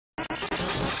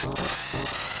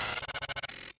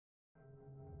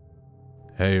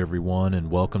Hey everyone,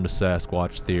 and welcome to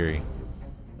Sasquatch Theory.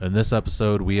 In this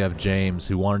episode, we have James,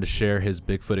 who wanted to share his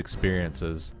Bigfoot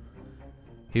experiences.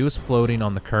 He was floating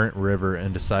on the current river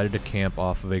and decided to camp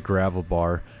off of a gravel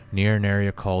bar near an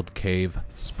area called Cave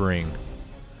Spring.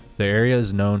 The area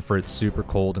is known for its super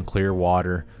cold and clear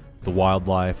water, the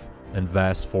wildlife, and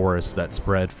vast forests that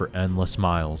spread for endless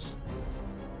miles.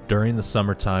 During the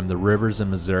summertime, the rivers in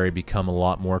Missouri become a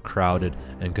lot more crowded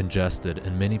and congested,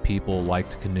 and many people like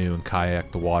to canoe and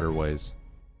kayak the waterways.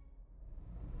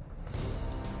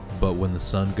 But when the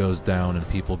sun goes down and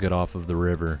people get off of the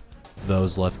river,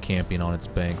 those left camping on its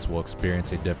banks will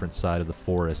experience a different side of the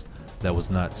forest that was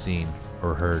not seen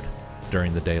or heard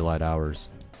during the daylight hours.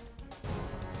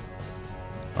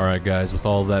 Alright guys, with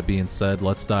all of that being said,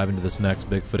 let's dive into this next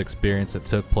Bigfoot experience that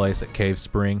took place at Cave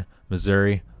Spring,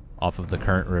 Missouri, off of the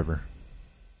current river.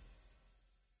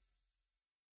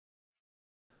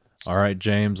 Alright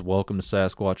James, welcome to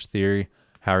Sasquatch Theory.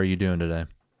 How are you doing today?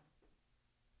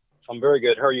 I'm very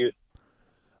good. How are you?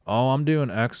 Oh, I'm doing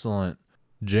excellent.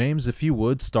 James, if you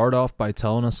would, start off by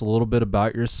telling us a little bit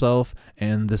about yourself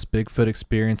and this Bigfoot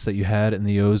experience that you had in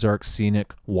the Ozark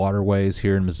Scenic waterways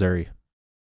here in Missouri.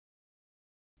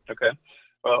 Okay.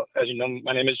 Well, as you know,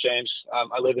 my name is James.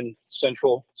 I live in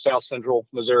South Central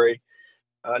Missouri,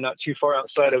 not too far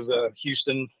outside of the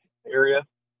Houston area.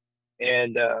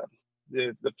 And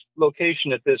the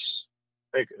location that this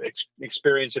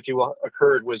experience, if you will,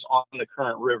 occurred was on the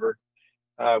current river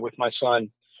with my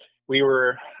son. We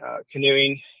were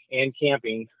canoeing and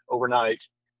camping overnight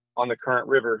on the current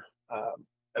river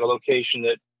at a location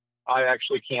that I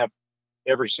actually camp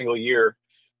every single year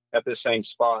at this same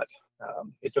spot.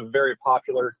 It's a very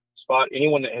popular spot.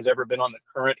 Anyone that has ever been on the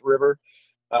current river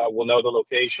will know the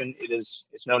location. It's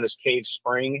known as Cave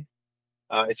Spring.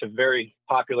 It's a very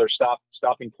popular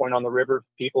stopping point on the river.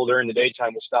 People during the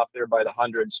daytime will stop there by the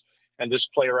hundreds and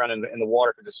just play around in the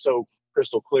water because it's so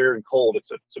crystal clear and cold. It's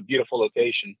a beautiful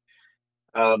location.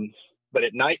 But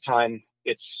at nighttime,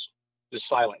 it's just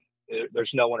silent.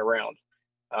 There's no one around.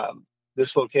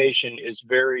 This location is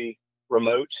very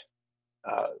remote.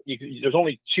 There's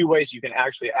only two ways you can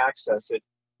actually access it.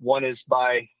 One is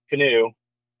by canoe,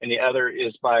 and the other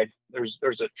is by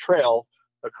there's a trail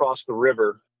across the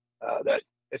river that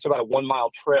it's about a 1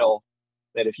 mile trail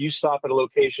that if you stop at a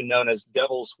location known as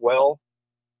Devil's Well,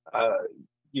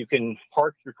 you can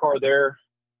park your car there,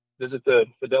 visit the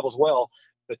Devil's Well.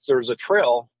 But there's a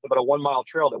trail, about a 1 mile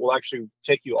trail, that will actually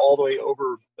take you all the way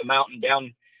over the mountain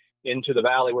down into the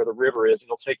valley where the river is.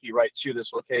 It'll take you right to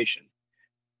this location.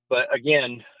 But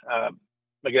again,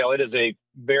 Miguel, it is a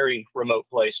very remote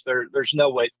place. There's no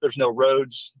way, there's no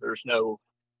roads, there's no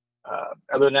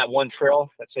other than that one trail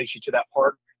that takes you to that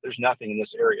park. There's nothing in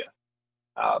this area.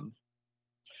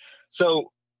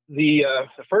 So the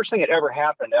first thing that ever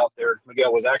happened out there,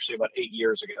 Miguel, was actually about 8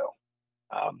 years ago.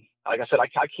 Like I said,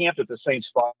 I camped at the same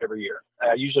spot every year.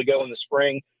 I usually go in the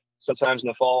spring, sometimes in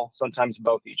the fall, sometimes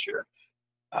both each year.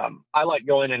 I like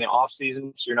going in the off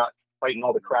season, so you're not fighting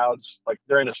all the crowds. Like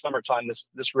during the summertime,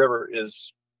 this river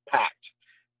is packed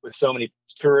with so many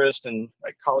tourists and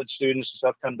like college students and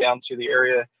stuff come down to the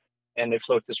area and they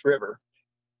float this river.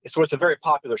 So it's a very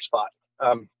popular spot.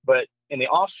 But in the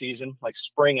off season, like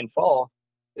spring and fall,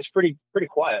 it's pretty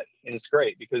quiet, and it's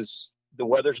great because the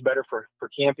weather's better for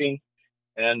camping.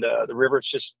 And the river, it's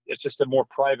just a more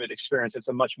private experience. It's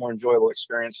a much more enjoyable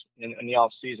experience in the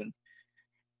off season.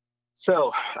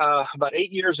 So about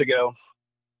 8 years ago,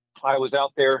 I was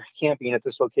out there camping at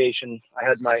this location. I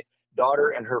had my daughter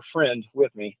and her friend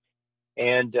with me,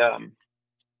 and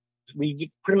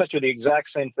we pretty much do the exact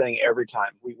same thing every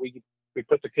time. We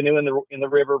put the canoe in the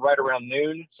river right around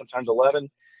noon, sometimes 11,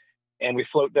 and we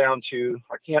float down to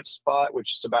our camp spot,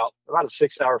 which is about a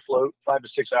 6 hour float, 5 to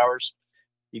 6 hours.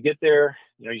 You get there,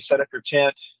 you set up your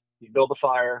tent, you build a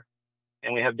fire,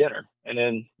 and we have dinner. And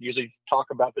then usually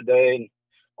talk about the day and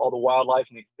all the wildlife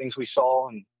and the things we saw,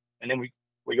 and then we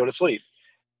go to sleep.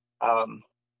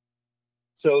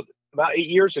 So about 8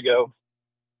 years ago,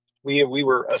 we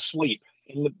were asleep.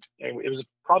 It was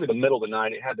probably the middle of the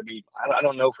night. It had to be, I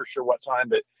don't know for sure what time,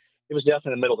 but it was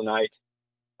definitely the middle of the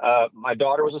night. My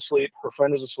daughter was asleep, her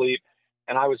friend was asleep,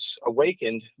 and I was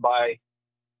awakened by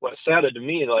what sounded to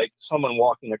me like someone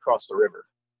walking across the river.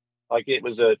 Like it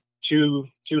was a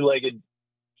two-legged,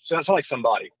 sounds like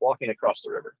somebody walking across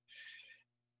the river.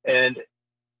 And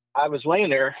I was laying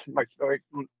there,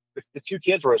 the two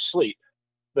kids were asleep,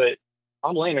 but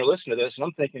I'm laying there listening to this, and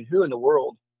I'm thinking, who in the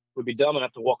world would be dumb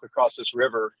enough to walk across this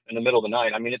river in the middle of the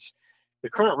night? I mean, the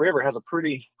current river has a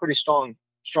pretty strong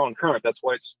current. That's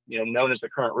why it's known as the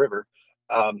current river.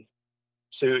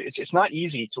 So it's not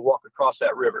easy to walk across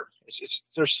that river.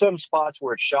 There's some spots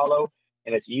where it's shallow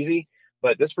and it's easy,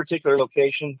 but this particular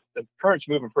location, the current's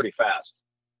moving pretty fast,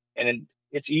 and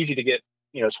it's easy to get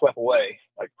swept away,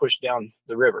 like pushed down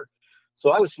the river. So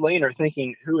I was laying there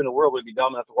thinking, who in the world would be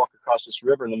dumb enough to walk across this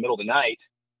river in the middle of the night?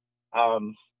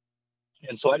 And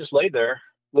so I just laid there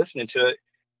listening to it.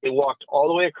 It walked all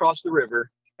the way across the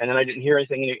river, and then I didn't hear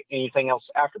anything else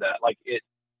after that. Like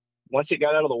once it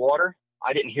got out of the water,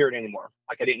 I didn't hear it anymore.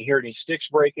 Like I didn't hear any sticks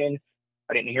breaking.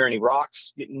 I didn't hear any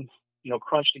rocks getting,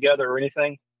 crunched together or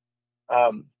anything.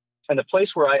 And the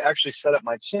place where I actually set up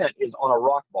my tent is on a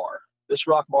rock bar. This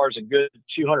rock bar is a good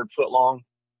 200-foot long,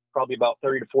 probably about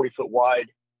 30 to 40 foot wide,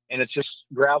 and it's just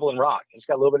gravel and rock. It's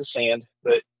got a little bit of sand,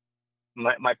 but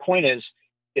my point is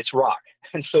it's rock.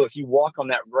 And so if you walk on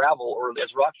that gravel or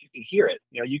as rock, you can hear it.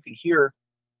 You can hear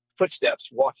footsteps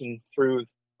walking through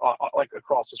like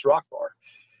across this rock bar.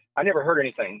 I never heard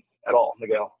anything at all,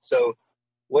 Miguel. So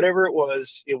whatever it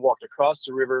was, it walked across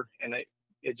the river and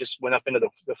it just went up into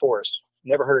the forest.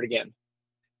 Never heard it again.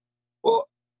 Well,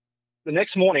 the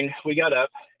next morning we got up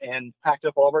and packed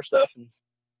up all of our stuff and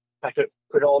put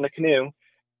it all in the canoe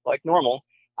like normal.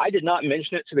 I did not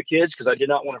mention it to the kids because I did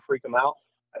not want to freak them out.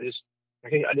 I just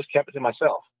kept it to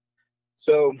myself.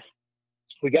 So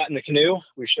we got in the canoe,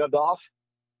 we shoved off,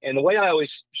 and the way I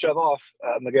always shove off,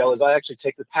 Miguel, is I actually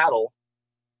take the paddle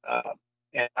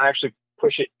and I actually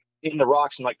push it in the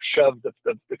rocks and like shove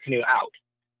the canoe out.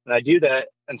 And I do that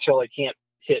until I can't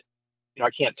hit, I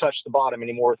can't touch the bottom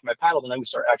anymore with my paddle, and then we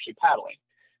start actually paddling.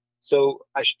 So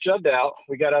I shoved out.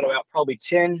 We got out about probably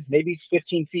 10, maybe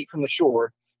 15 feet from the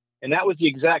shore. And that was the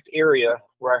exact area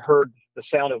where I heard the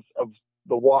sound of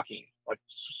the walking, like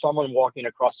someone walking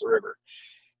across the river.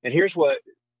 And here's what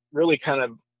really kind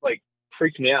of like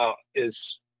freaked me out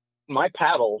is my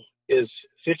paddle is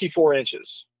 54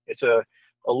 inches. It's a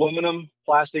aluminum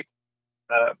plastic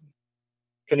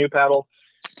canoe paddle,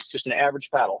 just an average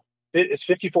paddle. It's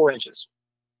 54 inches.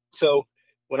 So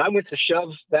when I went to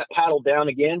shove that paddle down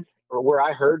again, or where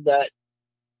I heard that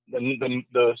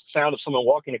the sound of someone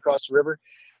walking across the river,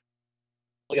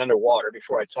 underwater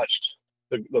before I touched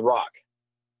the rock.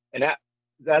 And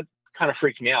that kind of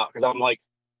freaked me out because I'm like,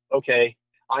 okay,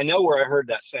 I know where I heard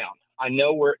that sound. I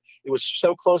know where it was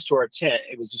so close to our tent.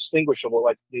 It was distinguishable,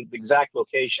 like the exact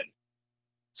location.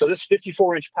 So this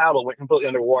 54-inch paddle went completely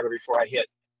underwater before I hit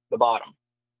the bottom.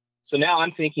 So now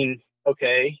I'm thinking,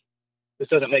 okay, this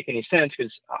doesn't make any sense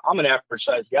because I'm an average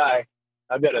sized guy.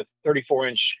 I've got a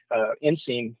 34-inch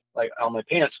inseam like on my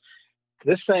pants.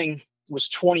 This thing was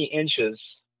 20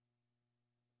 inches.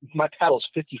 My paddle's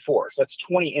 54, so that's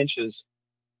 20 inches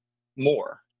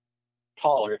more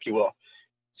taller, if you will.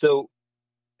 So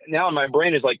now my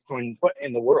brain is like going, what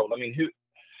in the world? I mean,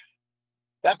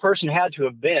 that person had to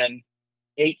have been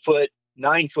 8 foot,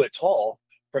 9 foot tall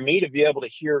for me to be able to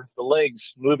hear the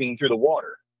legs moving through the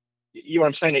water. You know what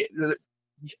I'm saying?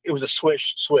 It was a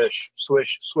swish, swish,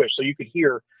 swish, swish. So you could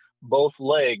hear both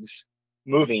legs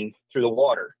moving through the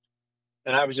water.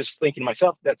 And I was just thinking to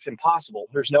myself, that's impossible.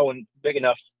 There's no one big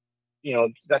enough,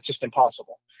 that's just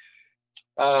impossible.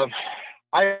 I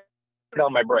put it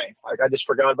on my brain. I just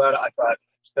forgot about it. I thought,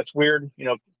 that's weird.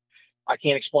 I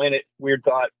can't explain it. Weird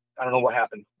thought. I don't know what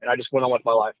happened. And I just went on with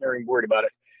my life, never even worried about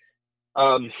it.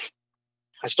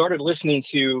 I started listening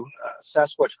to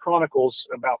Sasquatch Chronicles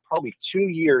about probably 2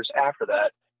 years after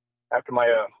that, after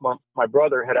my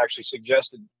brother had actually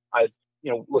suggested I,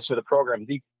 listen to the program.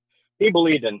 He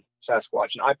believed in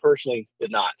Sasquatch, and I personally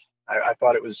did not. I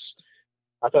thought it was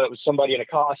somebody in a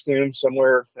costume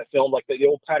somewhere that filmed like the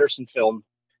old Patterson film,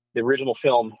 the original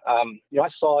film. I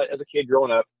saw it as a kid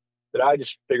growing up, but I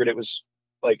just figured it was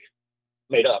like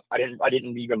made up. I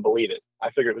didn't even believe it. I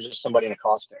figured it was just somebody in a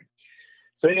costume.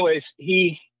 So anyways,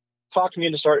 he talked me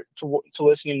into start to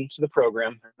listening to the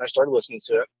program, and I started listening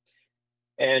to it.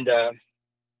 And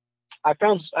I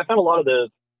found a lot of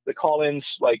the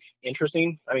call-ins like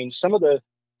interesting. I mean, some of the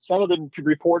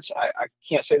reports I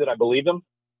can't say that I believe them.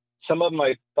 Some of them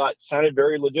I thought sounded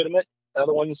very legitimate.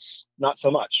 Other ones not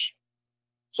so much.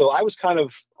 So I was kind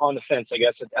of on the fence, I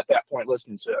guess, at that point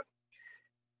listening to it.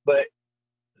 But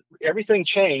everything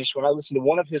changed when I listened to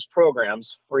one of his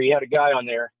programs where he had a guy on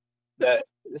there that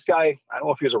this guy, I don't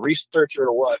know if he was a researcher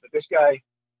or what, but this guy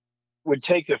would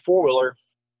take a four-wheeler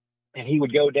and he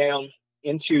would go down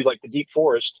into like the deep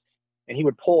forest and he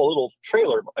would pull a little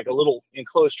trailer, like a little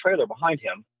enclosed trailer behind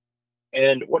him.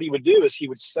 And what he would do is he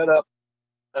would set up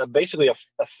basically a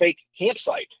fake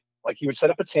campsite. Like he would set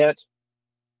up a tent,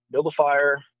 build a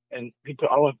fire, and he put,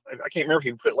 I can't remember if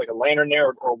he would put like a lantern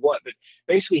there or what, but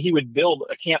basically he would build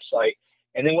a campsite.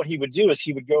 And then what he would do is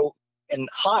he would go and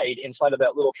hide inside of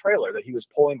that little trailer that he was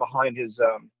pulling behind his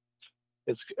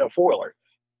four-wheeler.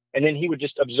 And then he would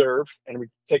just observe and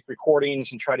take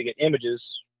recordings and try to get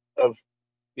images of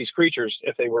these creatures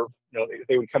if they were, if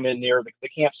they would come in near the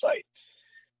campsite.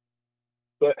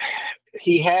 But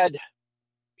he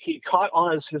caught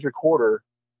on his recorder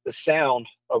the sound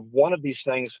of one of these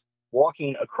things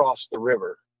walking across the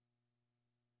river.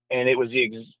 And it was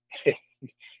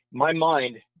my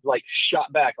mind like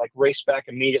shot back, like raced back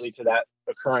immediately to that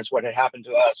occurrence, what had happened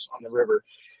to us on the river,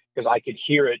 because I could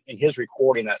hear it in his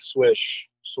recording, that swish,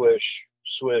 swish,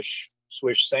 swish,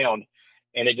 swish sound.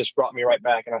 And it just brought me right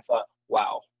back. And I thought,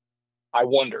 wow, I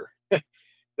wonder.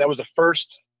 That was the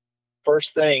first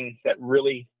thing that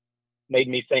really made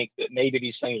me think that maybe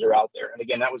these things are out there. And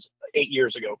again, that was 8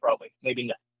 years ago, probably,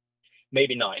 maybe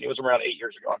 9. It was around 8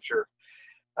 years ago, I'm sure.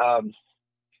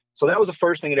 So that was the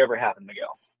first thing that ever happened,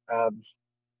 Miguel.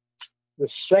 The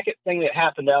second thing that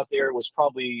happened out there was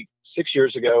probably 6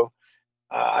 years ago.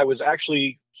 I was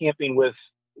actually camping with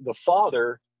the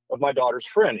father of my daughter's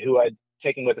friend who I'd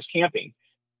taken with us camping.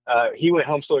 He went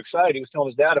home so excited. He was telling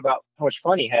his dad about how much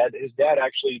fun he had. His dad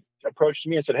actually approached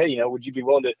me and said, hey, would you be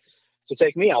willing to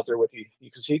take me out there with you?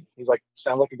 Because he's like,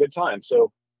 sound like a good time.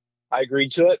 So I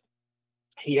agreed to it.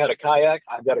 He had a kayak.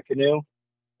 I've got a canoe.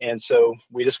 And so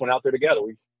we just went out there together.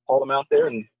 We hauled him out there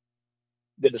and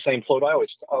did the same float I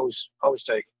always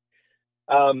take.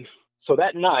 So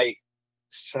that night,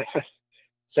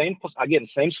 same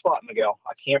spot, Miguel.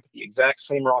 I camp at the exact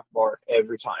same rock bar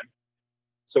every time.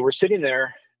 So we're sitting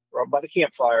there by the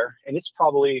campfire, and it's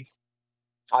probably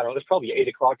 8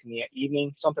 o'clock in the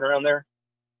evening, something around there.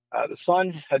 The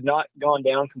sun had not gone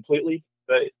down completely,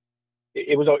 but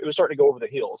it was starting to go over the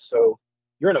hills. So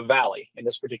you're in a valley in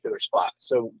this particular spot.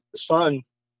 So the sun,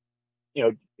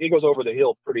 it goes over the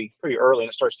hill pretty early, and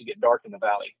it starts to get dark in the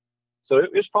valley. So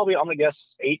it was probably, I'm gonna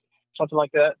guess 8, something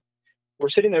like that. We're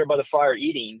sitting there by the fire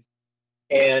eating,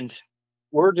 and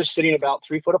we're just sitting about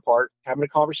 3 foot apart, having a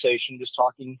conversation, just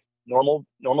talking normal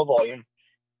volume.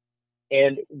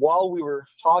 And while we were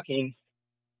talking,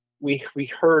 we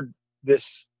heard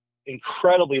this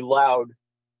incredibly loud,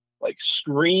 like,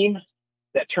 scream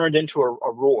that turned into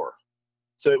a roar.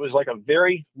 So it was like a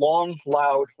very long,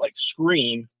 loud, like,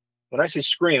 scream. When I say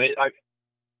scream, I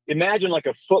imagine like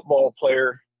a football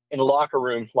player in a locker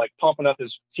room, like pumping up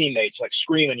his teammates, like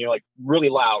screaming, like really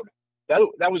loud.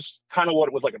 That was kind of what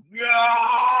it was, like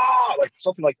like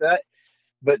something like that.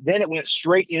 But then it went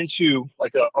straight into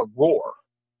like a roar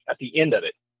at the end of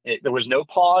it. There was no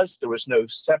pause. There was no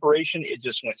separation. It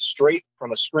just went straight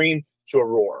from a scream to a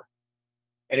roar.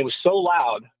 And it was so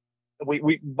loud,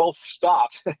 we both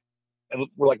stopped and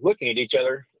we're like looking at each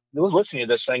other, listening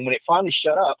to this thing. When it finally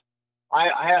shut up,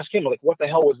 I asked him, like, what the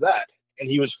hell was that? And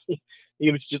he was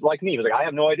just like me. He was like, I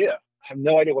have no idea. I have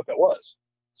no idea what that was.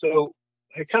 So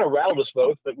it kind of rattled us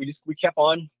both, but we kept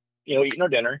on, eating our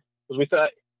dinner, because we thought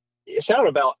it sounded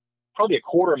about probably a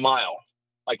quarter mile,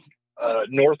 like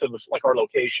north of like our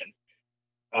location,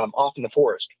 off in the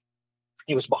forest.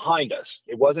 It was behind us.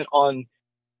 It wasn't on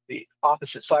the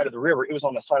opposite side of the river. It was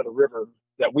on the side of the river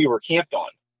that we were camped on.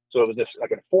 So it was just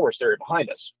like a forest area behind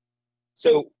us.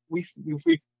 So we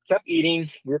kept eating.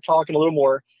 We were talking a little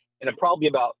more, and then probably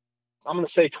about, I'm going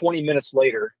to say 20 minutes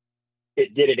later,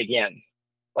 it did it again.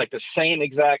 Like the same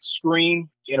exact scream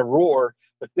in a roar,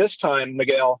 but this time,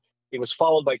 Miguel, it was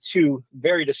followed by 2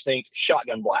 very distinct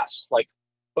shotgun blasts, like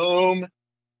boom,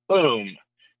 boom.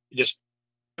 It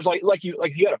was like you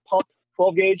had a pump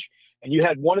 12 gauge, and you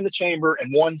had one in the chamber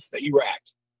and one that you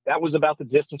racked. That was about the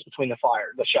distance between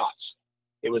the shots.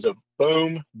 It was a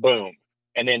boom, boom,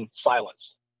 and then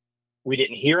silence. We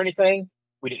didn't hear anything.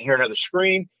 We didn't hear another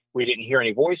scream. We didn't hear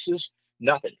any voices,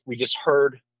 nothing. We just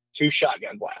heard 2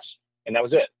 shotgun blasts, and that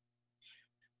was it.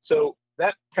 So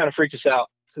that kind of freaked us out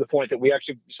to the point that we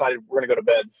actually decided we're going to go to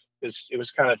bed, because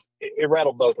it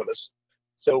rattled both of us.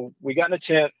 So we got in a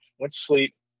tent, went to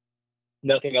sleep.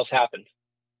 Nothing else happened.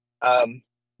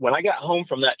 When I got home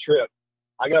from that trip,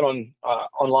 I got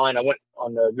online. I went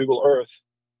on Google Earth,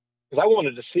 because I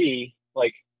wanted to see,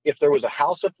 like, if there was a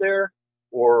house up there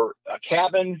or a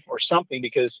cabin or something,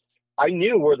 because I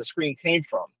knew where the scream came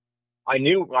from. I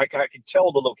knew, like, I could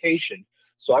tell the location.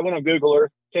 So I went on Google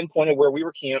Earth, pinpointed where we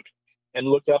were camped, and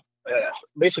looked up,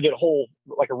 basically did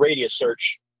a radius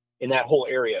search in that whole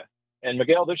area. And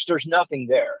Miguel, there's nothing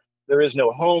there. There is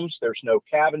no homes. There's no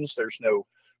cabins. There's no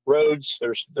roads.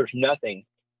 There's nothing.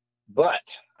 But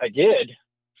I did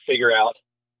figure out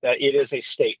that it is a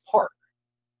state park.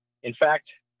 In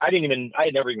fact, I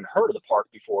had never even heard of the park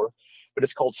before, but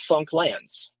it's called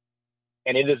Sunklands.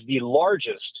 And it is the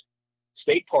largest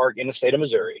state park in the state of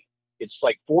Missouri. It's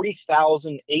like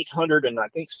 40,800 and I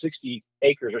think 60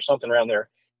 acres or something around there.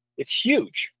 It's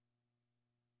huge,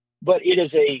 but it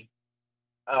is a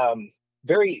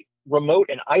very remote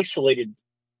and isolated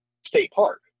state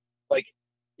park. Like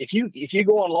if you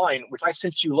go online, which I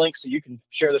sent you links so you can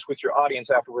share this with your audience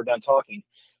after we're done talking,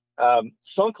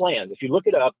 Sunklands, if you look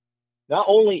it up, not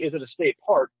only is it a state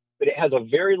park, but it has a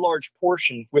very large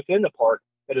portion within the park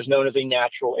that is known as a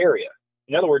natural area.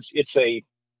 In other words, it's a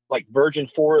like virgin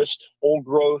forest, old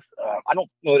growth. I don't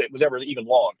know that it was ever even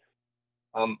logged.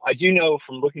 I do know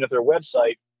from looking at their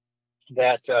website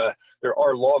that there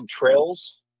are log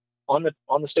trails on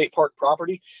the state park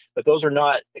property, but those are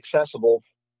not accessible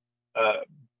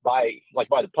by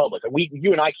the public.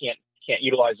 You and I can't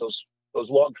utilize those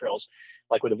log trails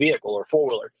like with a vehicle or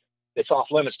four-wheeler. It's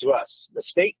off limits to us. The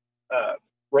state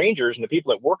rangers and the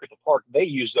people that work at the park, they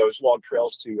use those log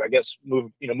trails to, I guess,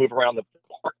 move around the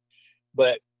park.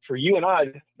 But for you and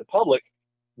I, the public,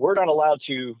 we're not allowed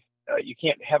to. You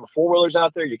can't have four-wheelers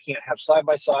out there. You can't have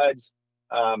side-by-sides.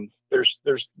 There's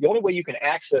the only way you can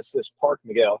access this park,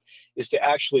 Miguel, is to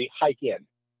actually hike in.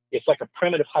 It's like a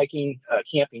primitive hiking,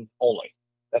 camping only.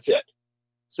 That's it.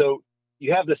 So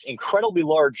you have this incredibly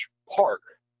large park,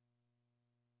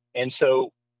 and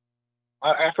so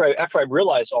after I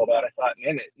realized all that, I thought,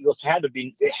 man, it had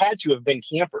to have been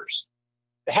campers.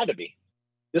 It had to be.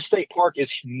 This state park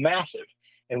is massive,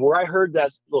 and where I heard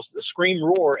the scream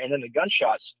roar and then the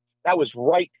gunshots, that was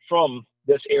right from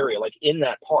this area, like in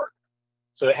that park.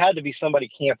 So it had to be somebody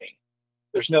camping.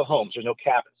 There's no homes, there's no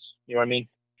cabins. You know what I mean?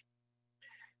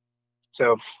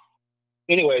 So,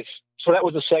 anyways, so that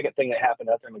was the second thing that happened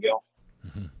out there, Miguel.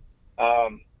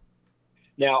 Mm-hmm.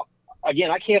 Now, again,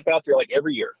 I camp out there like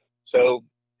every year. So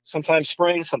sometimes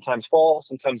spring, sometimes fall,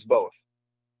 sometimes both.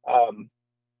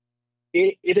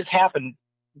 It has happened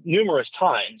numerous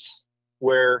times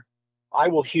where I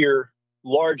will hear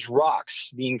large rocks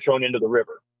being thrown into the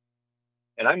river.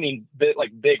 And I mean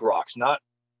big rocks, not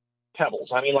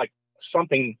pebbles. I mean like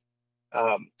something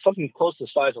close to the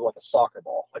size of like a soccer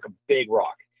ball, like a big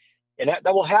rock. And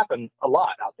that will happen a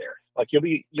lot out there. Like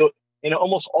and it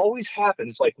almost always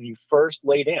happens like when you first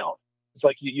lay down. It's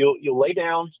like you'll lay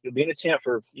down, you'll be in a tent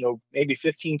for, maybe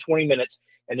 15, 20 minutes,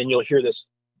 and then you'll hear this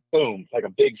boom, like a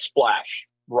big splash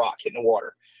rock hitting the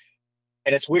water.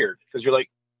 And it's weird because you're like,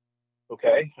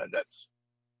 okay, it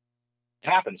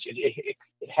happens.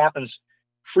 It happens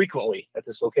frequently at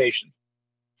this location.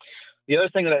 The other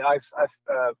thing that I've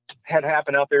had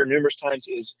happen out there numerous times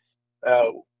is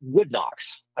wood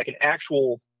knocks, like an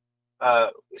actual,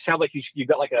 it sounds like you've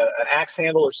got like an axe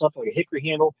handle or something, like a hickory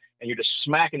handle, and you're just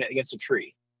smacking it against a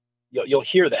tree. You'll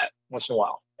hear that once in a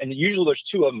while. And usually there's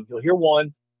two of them. You'll hear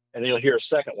one, and then you'll hear a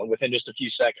second one within just a few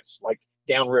seconds, like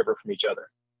downriver from each other.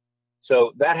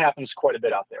 So that happens quite a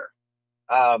bit out there.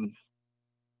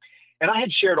 And I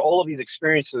had shared all of these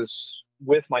experiences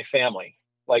with my family.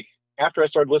 Like after I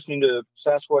started listening to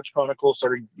Sasquatch Chronicles,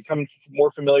 started becoming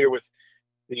more familiar with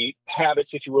the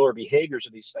habits, if you will, or behaviors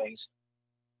of these things,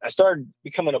 I started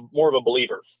becoming more of a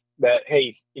believer that,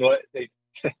 hey, you know what,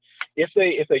 if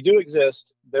they do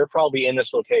exist, they're probably in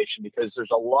this location, because there's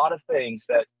a lot of things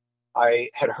that I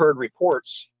had heard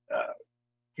reports,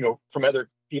 from other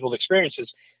people's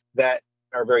experiences that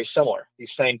are very similar.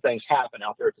 These same things happen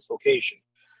out there at this location.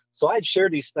 So I had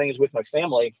shared these things with my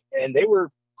family, and they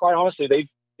were, quite honestly,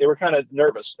 they were kind of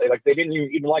nervous. They didn't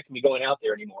even like me going out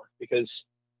there anymore, because,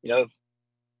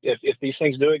 if these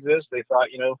things do exist, they thought,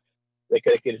 they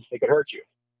could hurt you.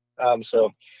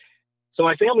 So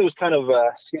my family was kind of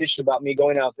skittish about me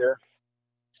going out there.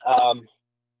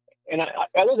 And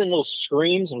other than those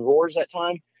screams and roars that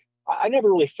time, I never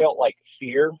really felt like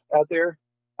fear out there.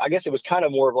 I guess it was kind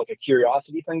of more of like a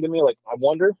curiosity thing to me. Like, I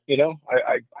wonder,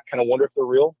 I kind of wonder if they're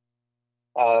real.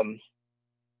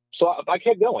 So I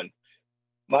kept going.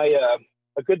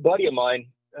 A good buddy of mine,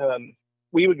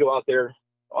 we would go out there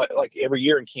like every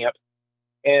year in camp,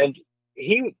 and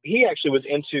he actually was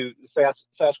into the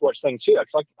Sasquatch thing too.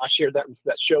 I shared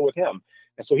that show with him,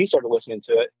 and so he started listening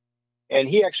to it. And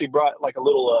he actually brought like a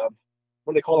little,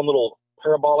 what do they call them, little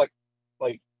parabolic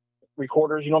like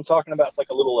recorders. You know what I'm talking about? It's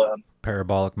like a little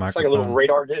parabolic microphone. It's like a little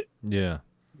radar. Yeah.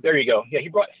 There you go. Yeah,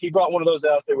 he brought one of those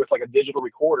out there with like a digital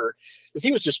recorder, because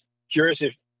he was just curious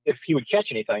if he would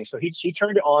catch anything. So he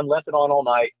turned it on, left it on all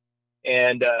night,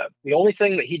 and the only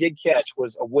thing that he did catch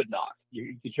was a wood knock.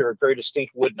 You could hear a very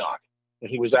distinct wood knock, and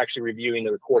he was actually reviewing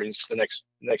the recordings the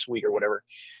next week or whatever.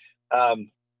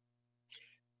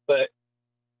 But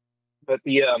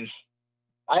the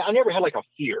I never had like a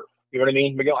fear. You know what I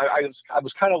mean, Miguel? I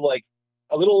was kind of like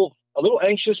a little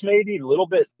anxious, maybe a little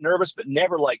bit nervous, but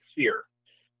never like fear.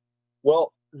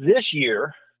 Well, this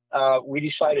year, we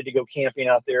decided to go camping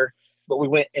out there, but we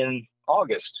went in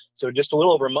August, so just a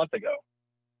little over a month ago.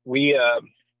 We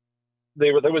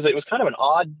it was kind of an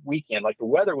odd weekend. Like the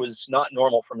weather was not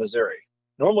normal for Missouri.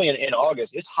 Normally in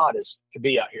August, it's hot as could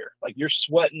be out here. Like you're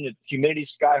sweating, the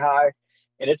humidity's sky high,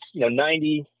 and it's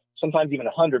 90, sometimes even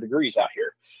 100 degrees out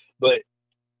here. But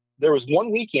there was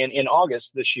one weekend in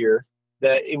August this year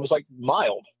that it was like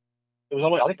mild. It was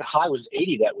only, I think the high was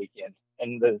 80 that weekend,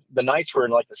 and the nights were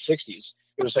in like the 60s.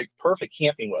 It was like perfect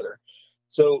camping weather.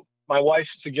 So my wife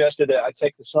suggested that I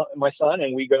take my son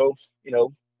and we go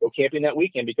camping that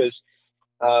weekend because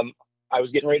I was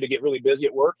getting ready to get really busy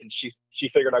at work, and she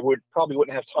figured I probably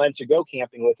wouldn't have time to go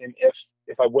camping with him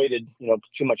if I waited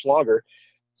too much longer.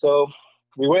 So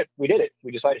we did it.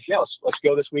 We decided, yes, let's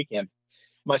go this weekend.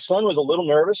 My son was a little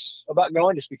nervous about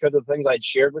going just because of the things I'd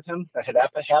shared with him that had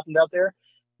happened out there,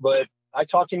 but I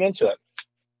talked him into it.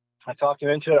 I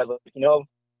was like,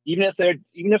 even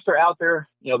if they're out there,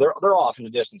 they're off in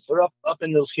the distance. They're up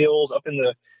in those hills, up in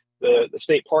the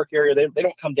state park area. They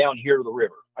don't come down here to the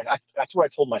river. That's what I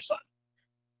told my son.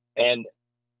 And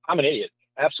I'm an idiot,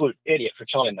 absolute idiot for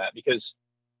telling him that, because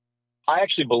I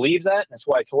actually believe that. That's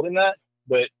why I told him that.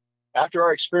 But after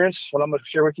our experience, what I'm going to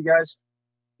share with you guys,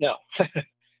 no,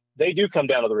 they do come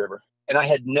down to the river. And I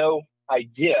had no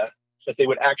idea that they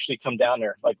would actually come down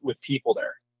there, like with people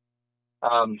there.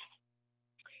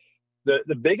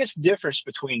 The biggest difference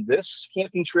between this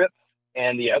camping trip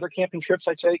and the other camping trips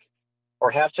I take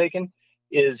or have taken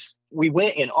is we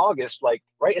went in August, like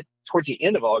towards the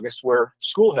end of August, where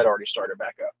school had already started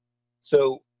back up.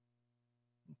 So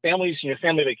family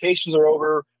vacations are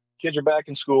over, kids are back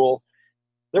in school.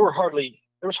 There was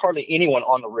hardly anyone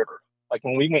on the river. Like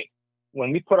when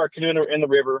we put our canoe in the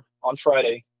river on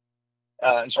Friday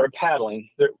and started paddling,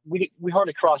 we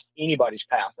hardly crossed anybody's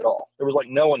path at all. There was like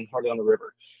no one hardly on the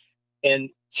river. And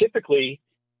typically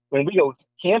when we go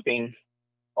camping,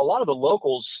 a lot of the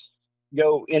locals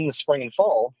go in the spring and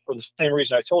fall for the same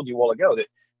reason I told you a while ago, that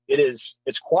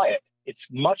it's quiet. It's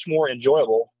much more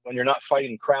enjoyable when you're not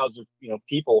fighting crowds of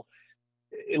people.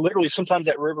 It literally, sometimes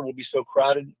that river will be so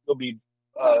crowded, there'll be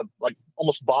like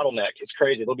almost bottleneck. It's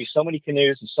crazy. There'll be so many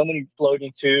canoes and so many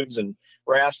floating tubes and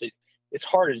rafts. It's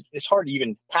hard to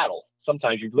even paddle.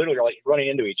 Sometimes you're literally like running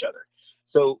into each other.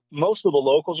 So most of the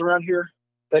locals around here,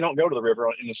 they don't go to the river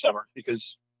in the summer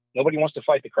because nobody wants to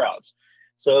fight the crowds.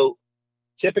 So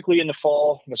typically in the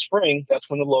fall, in the spring, that's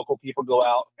when the local people go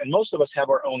out, and most of us have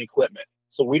our own equipment.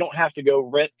 So we don't have to go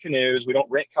rent canoes. We don't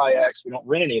rent kayaks. We don't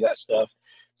rent any of that stuff.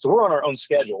 So we're on our own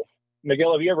schedule.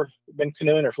 Miguel, have you ever been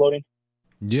canoeing or floating?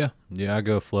 Yeah, I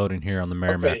go floating here on the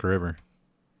Merrimack River.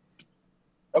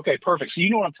 Okay, perfect. So you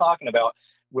know what I'm talking about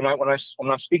when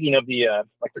I'm speaking of the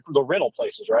rental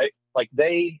places, right? Like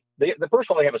they first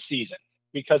of all, they have a season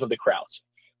because of the crowds,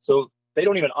 so they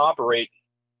don't even operate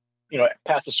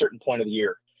past a certain point of the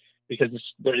year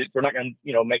because they're not going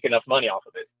to make enough money off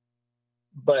of it.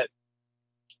 But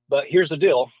here's the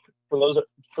deal: for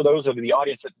those of the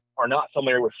audience that are not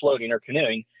familiar with floating or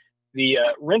canoeing, the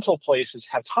rental places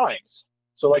have times.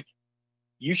 So like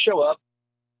you show up,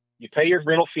 you pay your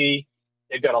rental fee.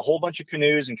 They've got a whole bunch of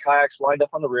canoes and kayaks lined up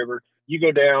on the river. You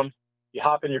go down, you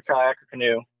hop in your kayak or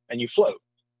canoe, and you float.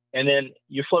 And then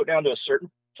you float down to a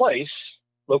certain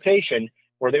location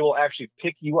where they will actually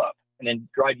pick you up and then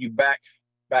drive you back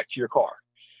to your car.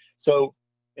 So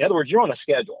in other words, you're on a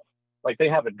schedule. Like they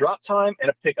have a drop time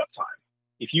and a pickup time.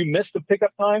 If you miss the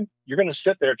pickup time, you're going to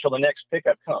sit there till the next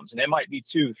pickup comes, and it might be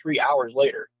 2-3 hours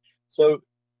later. So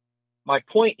my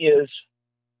point is,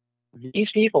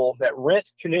 these people that rent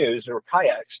canoes or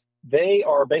kayaks, they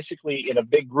are basically in a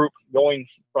big group going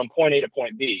from point A to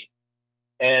point B.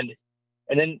 And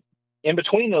then in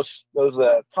between those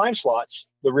time slots,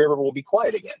 the river will be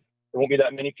quiet again. There won't be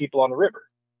that many people on the river.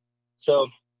 So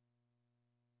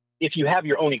if you have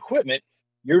your own equipment,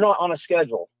 you're not on a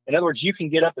schedule. In other words, you can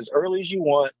get up as early as you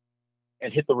want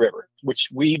and hit the river, which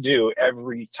we do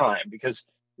every time, because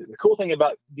the cool thing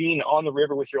about being on the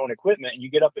river with your own equipment, and you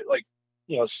get up at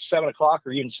 7 o'clock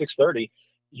or even 6:30,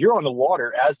 you're on the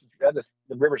water as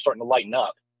the river's starting to lighten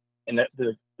up. And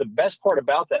the best part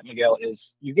about that, Miguel,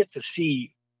 is you get to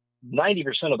see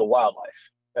 90% of the wildlife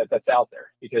that's out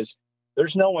there, because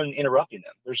there's no one interrupting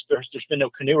them. There's been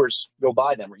no canoers go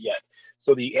by them yet.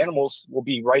 So the animals will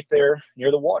be right there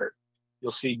near the water.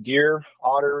 You'll see deer,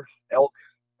 otter, elk,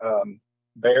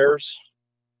 bears,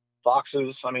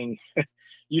 foxes. I mean,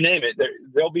 you name it.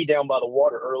 They'll be down by the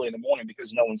water early in the morning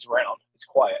because no one's around. It's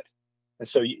quiet. And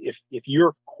so if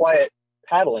you're quiet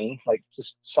paddling, like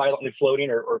just silently floating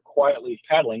or quietly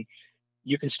paddling,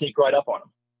 you can sneak right up on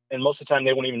them. And most of the time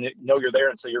they won't even know you're there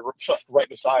until you're right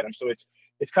beside them. So it's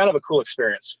it's kind of a cool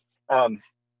experience. But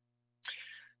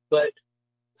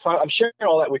so I'm sharing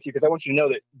all that with you because I want you to know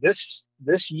that this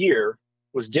year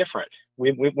was different.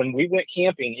 When we went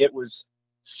camping, it was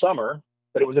summer,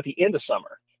 but it was at the end of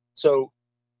summer. So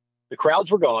the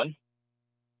crowds were gone,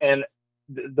 and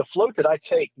the float that I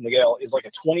take, Miguel, is like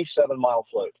a 27-mile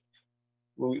float.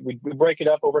 We break it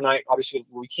up overnight. Obviously,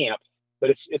 we camp, but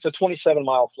it's a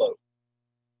 27-mile float.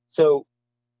 So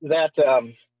that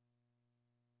on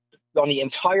the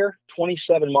entire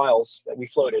 27 miles that we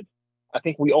floated, I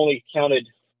think we only counted,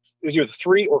 it was either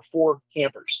 3 or 4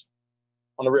 campers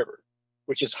on the river,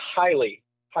 which is highly,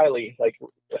 highly like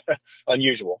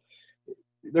unusual.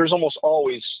 There's almost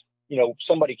always,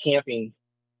 somebody camping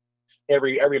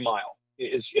every mile.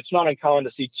 It's not uncommon to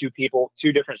see 2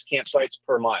 different campsites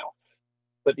per mile.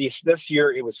 But this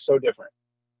year it was so different.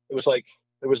 It was like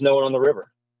there was no one on the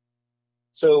river.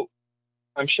 So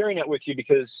I'm sharing that with you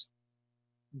because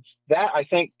that, I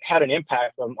think, had an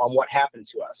impact on what happened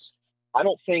to us. I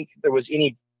don't think there was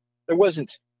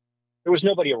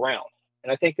nobody around.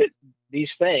 And I think that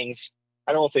these things,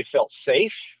 I don't know if they felt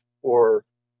safe or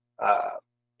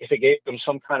if it gave them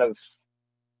some kind of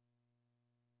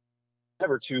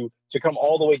ever to come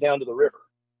all the way down to the river.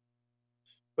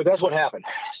 But that's what happened.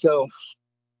 So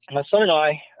my son and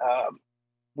I,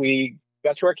 we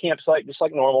got to our campsite just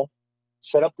like normal,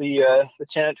 set up the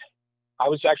tent. I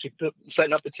was actually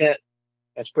setting up the tent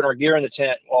and putting our gear in the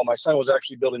tent while my son was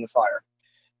actually building the fire.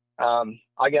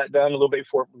 I got done a little bit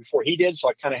before he did, so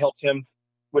I kind of helped him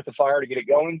with the fire to get it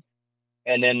going.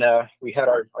 And then we had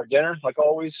our dinner, like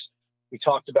always. We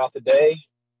talked about the day.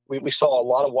 We saw a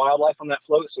lot of wildlife on that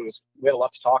float, so we had a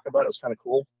lot to talk about. It was kind of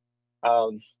cool.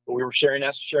 But we were sharing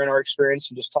our experience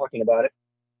and just talking about it.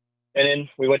 And then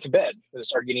we went to bed. It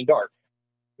started getting dark.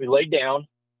 We laid down,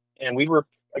 and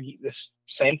this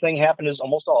same thing happened as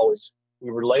almost always.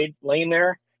 We were laying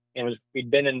there, and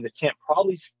we'd been in the tent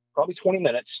probably 20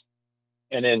 minutes,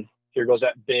 and then here goes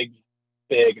that big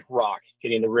rock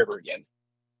hitting the river again.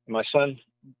 And my son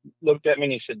looked at me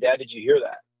and he said, "Dad, did you hear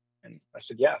that?" And I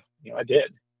said, "Yeah, I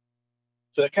did."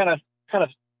 So that kind of, I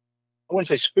wouldn't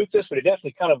say spooked us, but it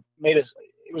definitely kind of made us.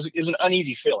 It was an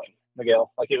uneasy feeling,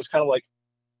 Miguel. Like it was kind of like,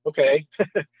 okay,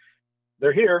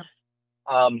 they're here,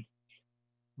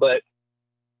 but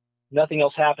nothing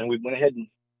else happened. We went ahead and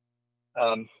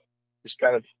just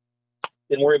kind of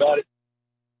didn't worry about it,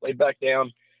 laid back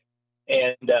down.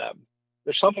 And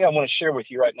there's something I want to share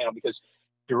with you right now, because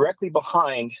directly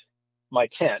behind my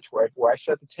tent, where I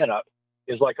set the tent up,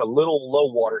 is like a little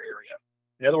low water area.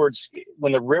 In other words,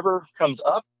 when the river comes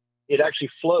up, it actually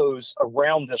flows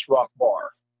around this rock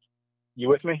bar. You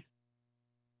with me?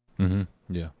 Mm-hmm.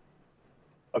 Yeah.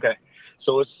 Okay.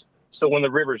 So when the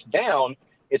river's down,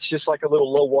 it's just like a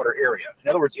little low water area. In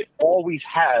other words, it always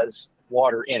has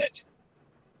water in it.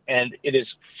 And it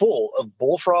is full of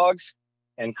bullfrogs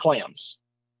and clams.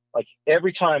 Like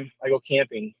every time I go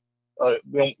camping,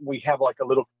 we have like a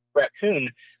little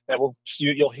raccoon that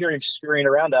you'll hear him scurrying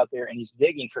around out there, and he's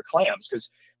digging for clams because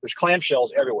there's clam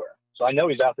shells everywhere. So I know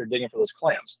he's out there digging for those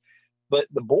clams. But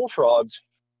the bullfrogs,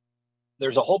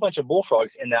 there's a whole bunch of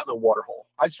bullfrogs in that little water hole.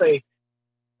 I'd say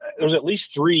there's at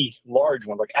least 3 large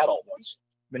ones, like adult ones.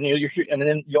 And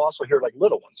then you also hear like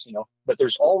little ones, but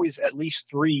there's always at least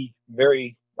 3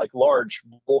 very like large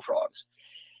bullfrogs.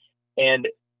 And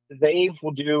they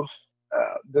will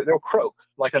they'll croak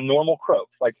like a normal croak.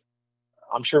 Like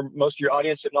I'm sure most of your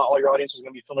audience, if not all your audience, is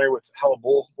going to be familiar with how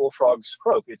bullfrogs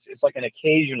croak. It's like an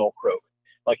occasional croak,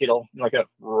 like it'll like a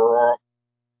roar,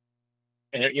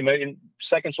 and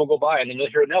seconds will go by, and then you'll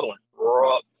hear another one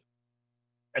roar,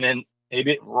 and then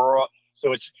maybe roar.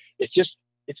 So it's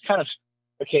kind of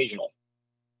occasional,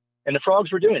 and the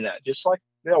frogs were doing that just like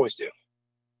they always do.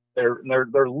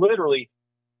 They're literally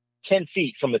 10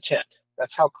 feet from the tent.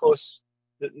 That's how close.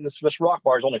 This rock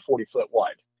bar is only 40 foot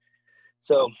wide.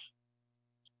 So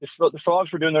the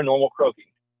frogs were doing their normal croaking.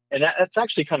 And that's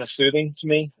actually kind of soothing to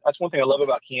me. That's one thing I love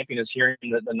about camping, is hearing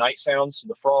the night sounds,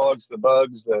 the frogs, the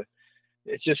bugs,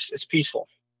 it's peaceful.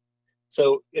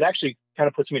 So it actually kind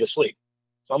of puts me to sleep.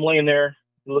 So I'm laying there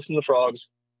listening to the frogs.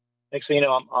 Next thing you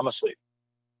know, I'm asleep.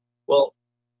 Well,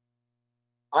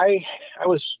 I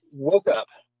was woke up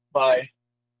by,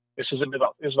 it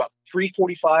was about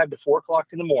 3:45 to 4 o'clock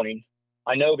in the morning.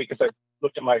 I know because I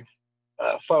looked at my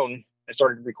phone and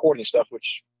started recording stuff,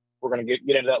 which we're going to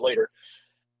get into that later.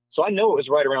 So I know it was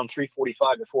right around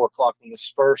 3:45 to 4 o'clock when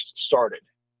this first started.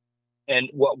 And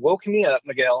what woke me up,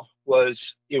 Miguel,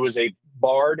 it was a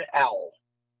barred owl.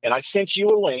 And I sent you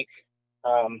a link.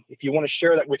 If you want to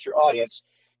share that with your audience,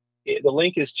 the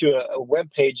link is to a web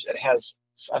page that has,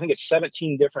 I think it's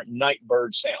 17 different night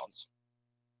bird sounds.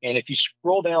 And if you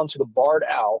scroll down to the barred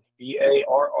owl,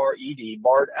 Barred,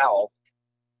 barred owl,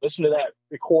 listen to that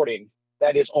recording.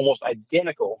 That is almost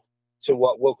identical to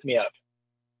what woke me up.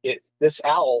 This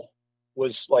owl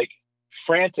was like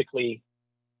frantically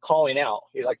calling out,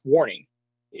 like warning.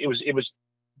 It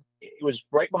was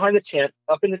right behind the tent,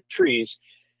 up in the trees,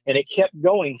 and it kept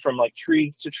going from like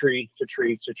tree to tree to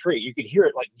tree to tree. You could hear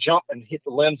it like jump and hit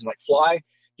the limbs and like fly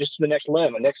just to the next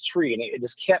limb, the next tree, and it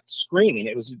just kept screaming.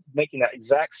 It was making that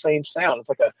exact same sound. It's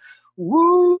like a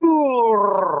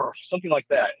woo, something like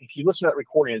that. If you listen to that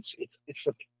recording, it's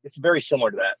very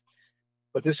similar to that.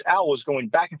 But this owl was going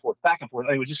back and forth, and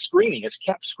it was just screaming. It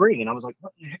kept screaming. I was like,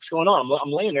 what the heck's going on?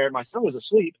 I'm laying there, and my son was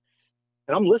asleep,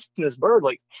 and I'm listening to this bird,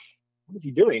 like, what is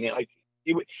he doing? And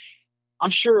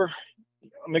I'm sure,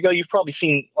 Miguel, you've probably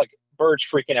seen like birds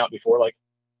freaking out before, like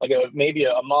maybe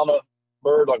a mama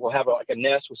bird like will have like a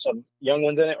nest with some young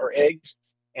ones in it or eggs,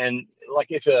 and like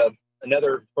if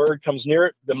another bird comes near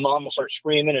it, the mom will start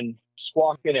screaming and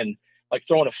squawking and like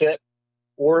throwing a fit.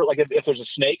 Or like if there's a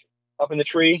snake up in the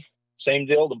tree, same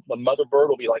deal. The mother bird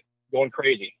will be like going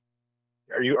crazy.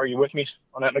 Are you with me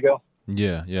on that, Miguel?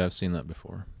 Yeah, I've seen that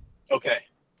before. Okay.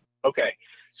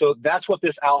 So that's what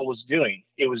this owl was doing.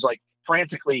 It was like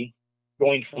frantically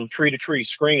going from tree to tree,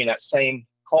 screaming that same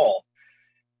call.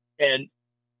 And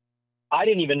I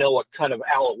didn't even know what kind of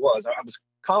owl it was. I was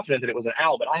confident that it was an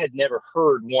owl, but I had never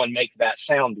heard one make that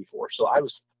sound before. So I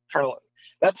was trying to,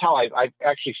 that's how I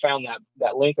actually found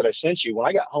that link that I sent you. When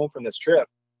I got home from this trip,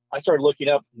 I started looking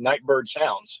up night bird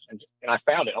sounds, and I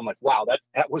found it. I'm like, wow,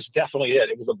 that was definitely it.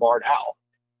 It was a barred owl.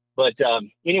 But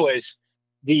anyways,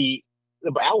 the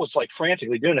owl was like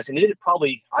frantically doing this, and it did it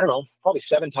probably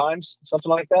 7 times, something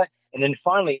like that. And then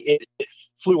finally it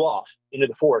flew off into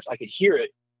the forest. I could hear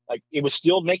it, like it was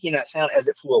still making that sound as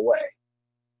it flew away.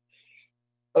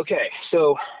 Okay,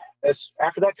 so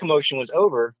after that commotion was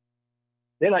over,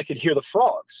 then I could hear the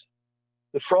frogs.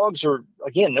 The frogs are,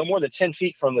 again, no more than 10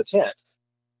 feet from the tent,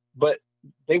 but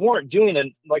they weren't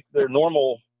doing like their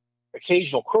normal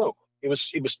occasional croak. It was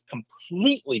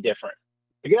completely different.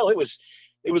 Miguel, it was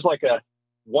like a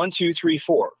 1, 2, 3,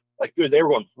 4. Like they were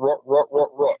going rock, rock, rock,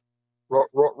 rock, rock,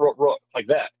 rock, rock, rock, like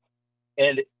that.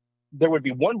 And there would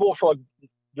be one bullfrog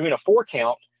doing a 4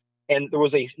 count, and there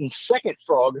was a second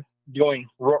frog going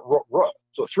rock, rock, rock.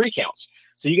 So 3 counts.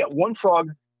 So you got one frog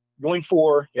going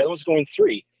 4, the other one's going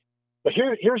 3. But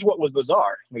here's what was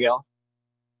bizarre, Miguel.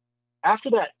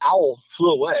 After that owl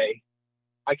flew away,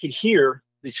 I could hear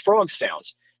these frog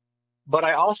sounds, but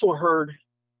I also heard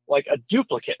like a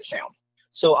duplicate sound.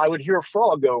 So I would hear a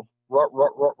frog go rut,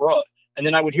 rut, rut, rut, and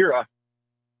then I would hear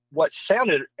what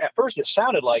sounded at first, it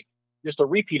sounded like just a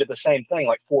repeat of the same thing,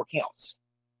 like 4 counts.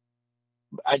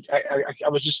 I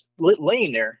was just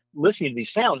laying there listening to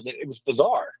these sounds, and it was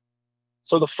bizarre.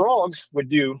 So the frogs would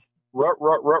do rut,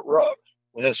 rut, rut, rut,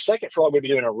 and the second frog would be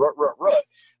doing a rut, rut, rut.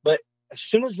 But as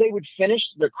soon as they would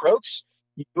finish their croaks,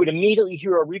 you would immediately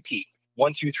hear a repeat,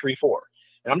 1, 2, 3, 4.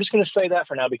 And I'm just going to say that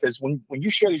for now, because when you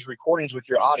share these recordings with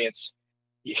your audience,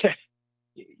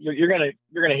 you're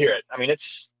gonna hear it. I mean,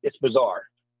 it's bizarre.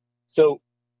 So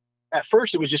at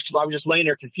first, I was just laying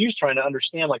there confused, trying to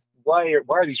understand, like, why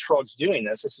are these frogs doing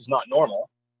this? This is not normal.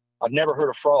 I've never heard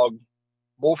a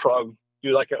bullfrog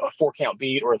do like a 4 count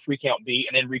beat or a 3 count beat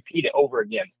and then repeat it over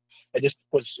again. It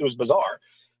was bizarre.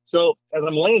 So as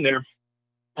I'm laying there,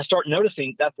 I start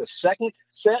noticing that the second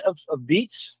set of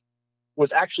beats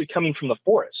was actually coming from the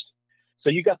forest. So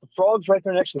you got the frogs right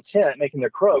there next to the tent making their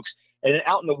croaks, and then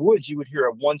out in the woods you would hear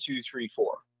a 1, 2, 3,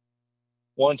 4,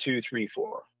 1, 2, 3,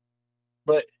 4.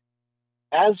 But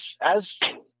as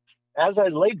I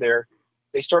laid there,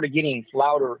 they started getting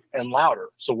louder and louder.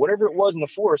 So whatever it was in the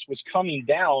forest was coming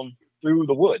down through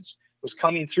the woods, was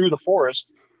coming through the forest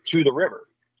to the river.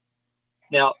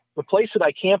 Now, the place that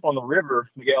I camp on the river,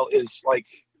 Miguel, is like,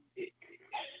 I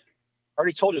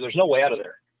already told you, there's no way out of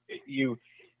there.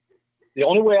 The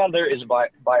only way out of there is by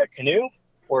a canoe,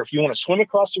 or if you want to swim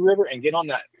across the river and get on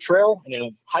that trail and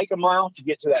then hike a mile to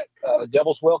get to that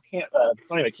Devil's Well camp. It's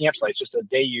not even a campsite, it's just a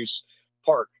day use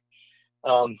park.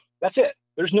 That's it.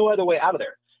 There's no other way out of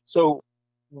there. So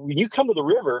when you come to the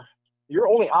river, your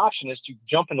only option is to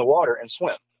jump in the water and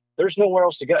swim. There's nowhere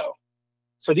else to go.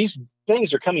 So these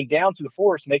things are coming down through the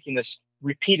forest, making this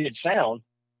repeated sound,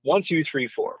 1, 2, 3,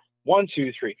 4, 1,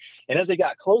 2, 3. And as they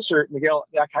got closer, Miguel,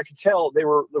 I could tell there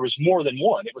was more than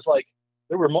one. It was like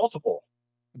there were multiple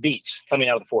beats coming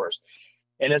out of the forest.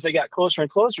 And as they got closer and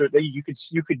closer, you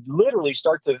could literally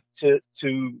start to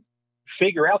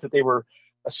figure out that they were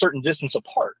a certain distance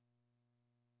apart.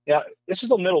 Now, this is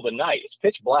the middle of the night. It's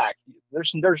pitch black.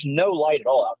 There's no light at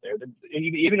all out there.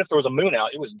 Even if there was a moon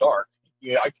out, it was dark.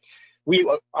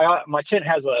 my tent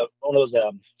has one of those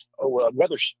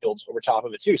weather shields over top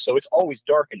of it too, so it's always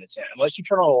dark in the tent unless you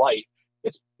turn on a light.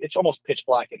 It's almost pitch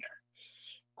black in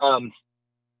there.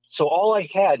 So all I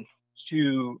had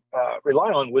to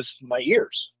rely on was my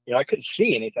ears. I couldn't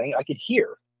see anything. I could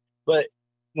hear, but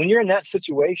when you're in that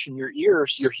situation, your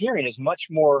hearing is much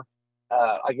more,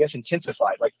 I guess,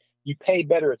 intensified. Like you pay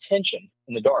better attention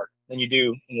in the dark than you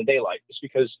do in the daylight, just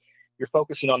because you're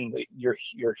focusing on your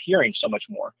hearing so much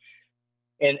more.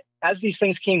 And as these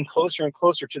things came closer and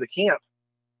closer to the camp,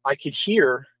 I could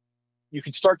hear. You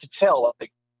could start to tell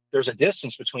like there's a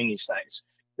distance between these things.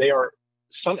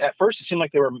 At first it seemed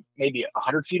like they were maybe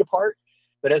 100 feet apart,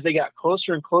 but as they got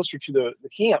closer and closer to the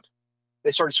camp,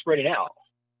 they started spreading out.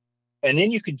 And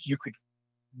then you could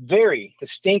very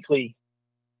distinctly,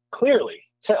 clearly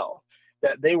tell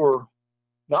that they were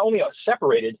not only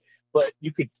separated, but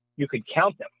you could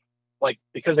count them, like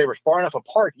because they were far enough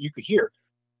apart that you could hear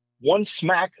one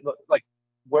smack. Like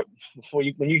when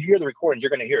you hear the recordings,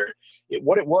 you're going to hear it.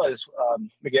 What it was,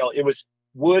 Miguel, it was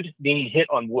wood being hit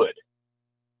on wood.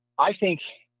 I think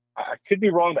I could be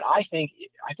wrong, but I think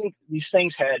these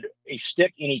things had a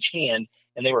stick in each hand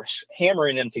and they were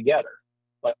hammering them together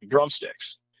like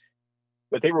drumsticks.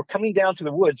 But they were coming down to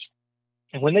the woods,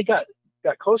 and when they got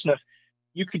close enough,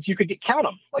 you could count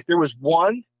them. Like there was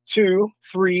 1, 2,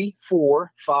 3,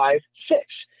 4, 5,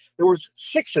 6. There was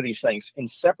 6 of these things in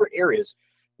separate areas.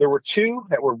 There were 2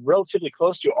 that were relatively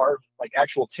close to our like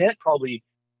actual tent, probably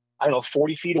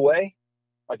 40 feet away,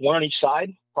 like one on each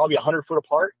side, probably 100 foot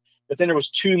apart. But then there was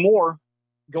 2 more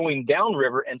going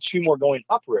downriver and 2 more going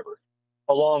upriver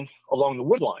along the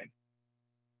wood line.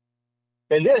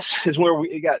 And this is where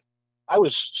I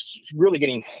was really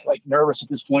getting like nervous at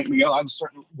this point. I was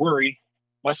starting to worry.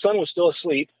 My son was still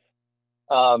asleep.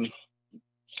 I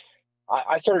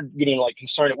started getting like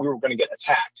concerned that we were going to get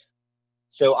attacked.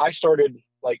 So I started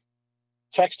like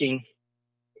texting.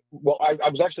 Well, I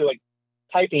was actually like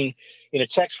typing in a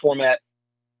text format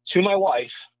to my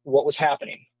wife what was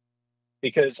happening,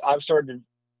 because I've started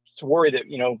to worry that,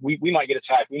 we might get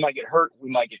attacked. We might get hurt. We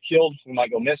might get killed. We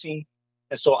might go missing.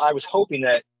 And so I was hoping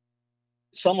that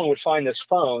someone would find this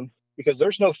phone, because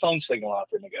there's no phone signal out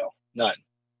there, Miguel. None.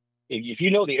 If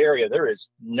you know the area, there is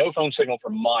no phone signal for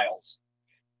miles.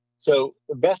 So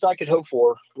the best I could hope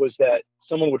for was that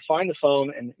someone would find the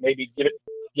phone and maybe get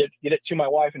it to my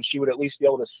wife, and she would at least be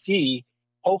able to see,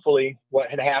 hopefully, what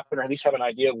had happened, or at least have an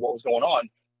idea of what was going on,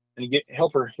 and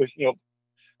help her with,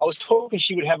 I was hoping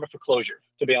she would have a foreclosure,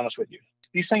 to be honest with you.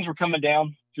 These things were coming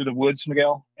down through the woods,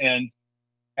 Miguel, and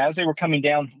as they were coming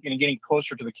down and getting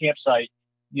closer to the campsite,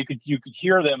 you could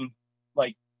hear them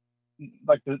like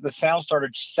the sound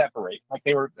started to separate. Like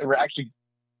they were actually,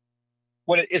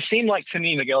 what it seemed like to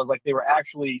me, Miguel, is like they were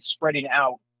actually spreading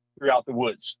out throughout the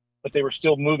woods, but they were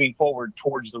still moving forward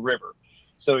towards the river.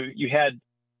 So you had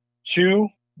 2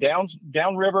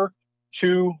 downriver,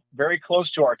 2 very close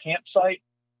to our campsite,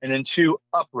 and then 2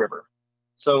 upriver.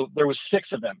 So there was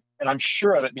 6 of them. And I'm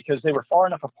sure of it because they were far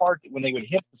enough apart that when they would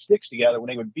hit the sticks together, when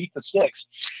they would beat the sticks,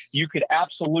 you could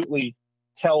absolutely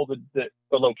tell the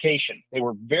location. They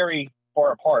were very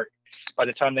far apart by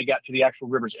the time they got to the actual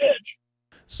river's edge.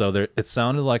 So it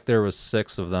sounded like there was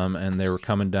 6 of them, and they were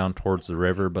coming down towards the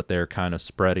river, but they were kind of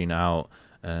spreading out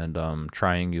and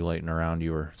triangulating around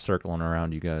you, or circling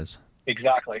around you guys.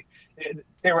 Exactly.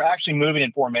 They were actually moving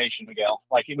in formation, Miguel.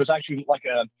 Like it was actually like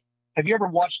have you ever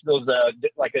watched those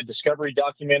like a Discovery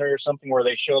documentary or something where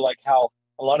they show like how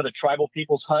a lot of the tribal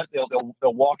peoples hunt? They'll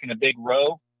walk in a big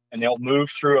row and they'll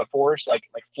move through a forest like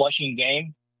flushing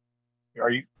game.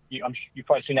 You've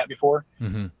probably seen that before.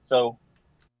 Mm-hmm. So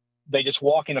they just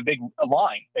walk in a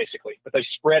line basically, but they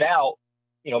spread out,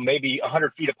 maybe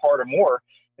 100 feet apart or more,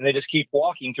 and they just keep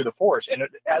walking through the forest. And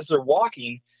as they're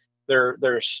walking,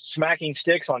 they're smacking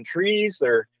sticks on trees.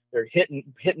 They're hitting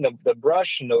the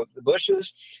brush and the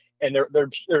bushes. And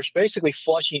they're basically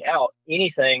flushing out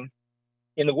anything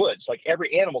in the woods. Like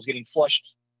every animal's getting flushed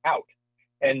out.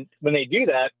 And when they do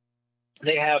that,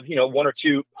 they have 1 or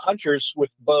 2 hunters with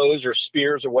bows or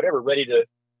spears or whatever ready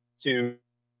to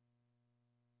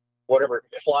whatever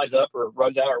flies up or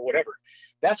runs out or whatever.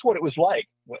 That's what it was like.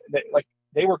 Like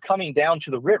they were coming down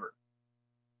to the river.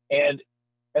 And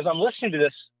as I'm listening to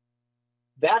this,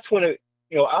 that's when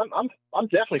I'm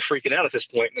definitely freaking out at this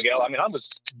point, Miguel. I mean, I was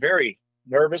very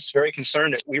nervous, very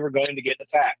concerned that we were going to get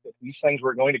attacked, that these things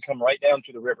were going to come right down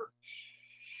to the river.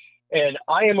 And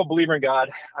I am a believer in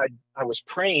God. I was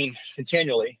praying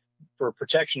continually for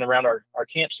protection around our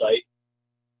campsite.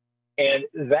 And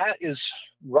that is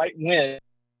right when,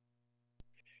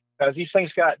 as these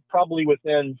things got probably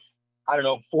within,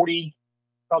 40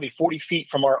 feet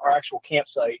from our actual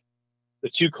campsite, the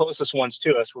two closest ones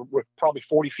to us were probably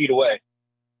 40 feet away.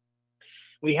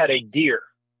 We had a deer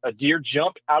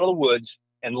jump out of the woods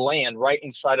and land right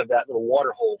inside of that little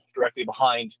water hole directly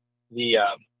behind the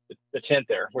tent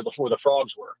there where the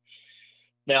frogs were.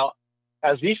 Now,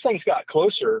 as these things got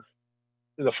closer,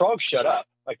 the frogs shut up.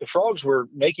 Like the frogs were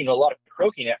making a lot of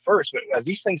croaking at first, but as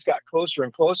these things got closer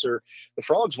and closer, the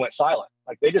frogs went silent.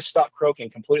 Like they just stopped croaking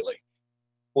completely.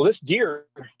 Well, this deer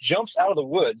jumps out of the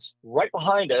woods right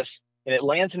behind us, and it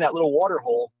lands in that little water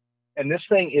hole. And this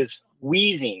thing is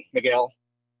wheezing, Miguel.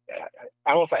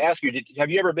 I don't know if I asked you, have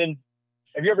you ever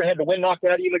had the wind knocked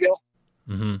out of you, Miguel?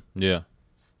 Mm-hmm. Yeah.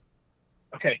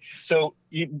 Okay. So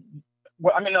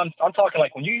I'm talking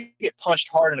like when you get punched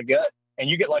hard in the gut and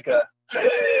you get like a,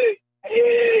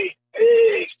 hey,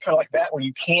 kind of like that, where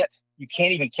you can't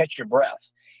even catch your breath.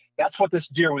 That's what this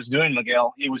deer was doing,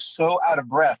 Miguel. It was so out of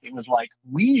breath. It was like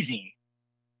wheezing.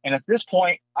 And at this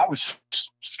point, I was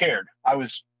scared. I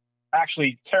was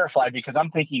actually terrified because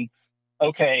I'm thinking,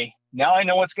 okay, now I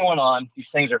know what's going on. These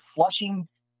things are flushing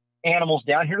animals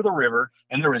down here to the river,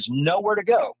 and there is nowhere to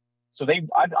go. So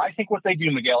I think what they do,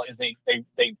 Miguel, is they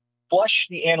flush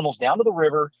the animals down to the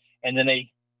river, and then they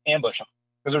ambush them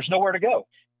because there's nowhere to go.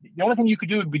 The only thing you could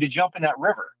do would be to jump in that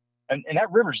river, and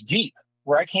that river's deep.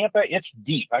 Where I camp at, it's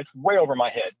deep. It's way over my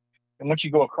head. And once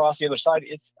you go across the other side,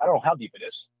 I don't know how deep it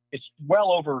is. It's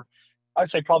well over, I'd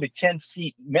say probably 10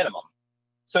 feet minimum.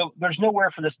 So there's nowhere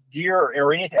for this deer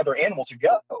or any other animal to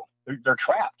go. They're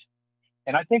trapped.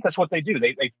 And I think that's what they do.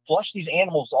 They flush these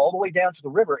animals all the way down to the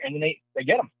river, and then they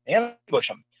get them, ambush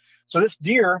them. So this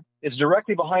deer is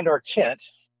directly behind our tent.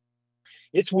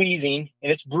 It's wheezing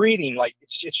and it's breathing like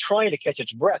it's trying to catch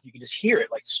its breath. You can just hear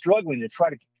it like struggling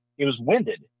to it was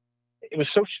winded. It was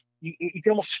so, you can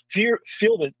almost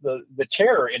feel the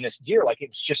terror in this deer. Like it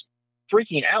was just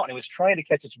freaking out, and it was trying to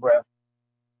catch its breath.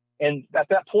 And at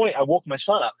that point, I woke my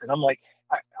son up, and I'm like,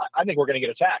 I think we're going to get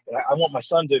attacked. And I want my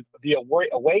son to be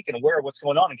awake and aware of what's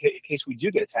going on in case we do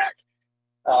get attacked.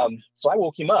 So I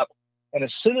woke him up. And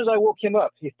as soon as I woke him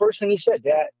up, the first thing he said,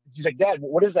 he's like, Dad,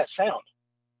 what is that sound?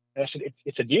 And I said,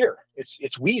 it's a deer.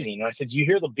 It's wheezing. And I said, do you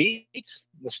hear the beats,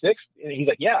 the sticks? And he's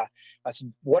like, yeah. I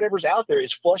said, whatever's out there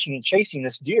is flushing and chasing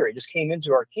this deer. It just came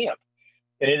into our camp,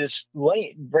 and it is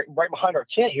laying right behind our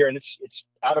tent here, and it's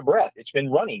out of breath. It's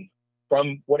been running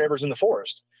from whatever's in the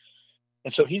forest.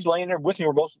 And so he's laying there with me.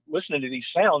 We're both listening to these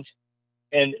sounds.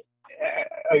 And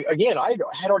again, I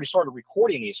had already started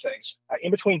recording these things.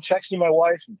 In between texting my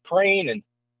wife and praying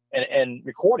and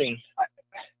recording,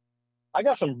 I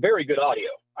got some very good audio.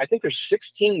 I think there's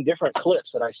 16 different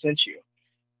clips that I sent you.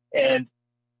 And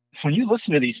when you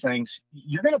listen to these things,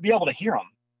 you're going to be able to hear them.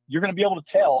 You're going to be able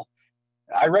to tell.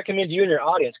 I recommend you and your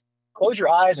audience, close your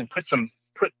eyes and put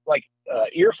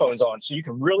earphones on so you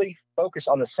can really focus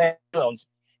on the sounds,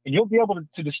 and you'll be able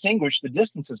to distinguish the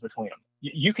distances between them.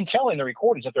 You can tell in the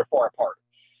recordings that they're far apart.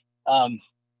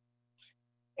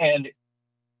 And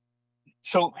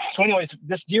so anyways,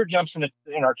 this deer jumps in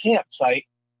our campsite,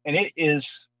 and it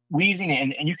is wheezing,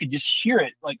 and you could just hear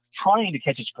it like trying to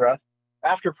catch its breath.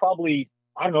 After probably,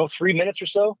 I don't know, 3 minutes or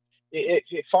so, it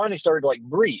finally started to like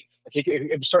breathe. Like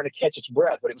it was starting to catch its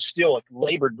breath, but it was still like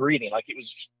labored breathing. Like it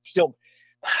was still,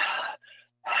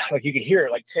 like you could hear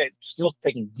it, like still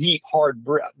taking deep, hard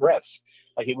breaths.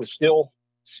 Like it was still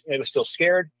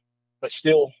scared, but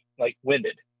still like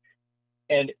winded.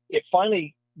 And it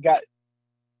finally got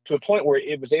to a point where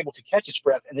it was able to catch its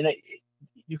breath, and then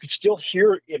you could still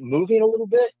hear it moving a little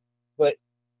bit, but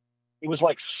it was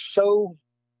like so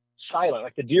silent.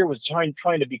 Like the deer was trying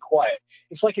to be quiet.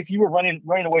 It's like if you were running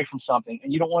away from something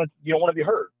and you don't want to be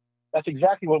heard. That's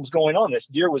exactly what was going on. This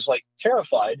deer was like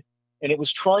terrified, and it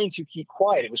was trying to keep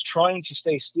quiet. It was trying to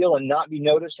stay still and not be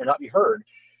noticed or not be heard.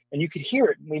 And you could hear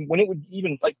it when it would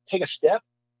even like take a step.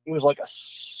 It was like a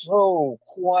so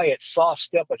quiet, soft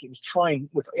step. Like it was trying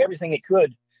with everything it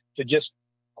could to just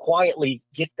quietly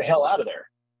get the hell out of there.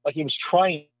 Like he was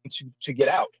trying to get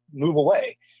out, move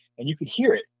away. And you could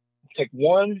hear it take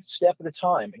one step at a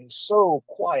time. And it was so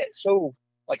quiet, so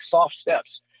like soft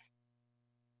steps.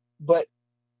 But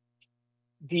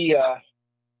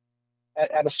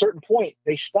at a certain point,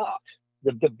 they stopped.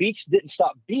 The beats didn't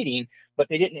stop beating, but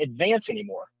they didn't advance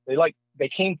anymore. They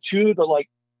came to the like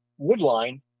wood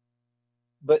line,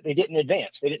 but they didn't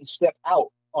advance. They didn't step out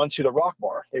onto the rock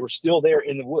bar. They were still there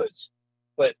in the woods,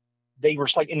 but they were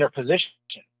like in their position.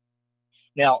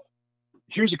 Now,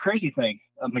 here's the crazy thing,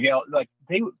 Miguel. Like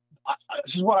this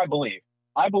is what I believe.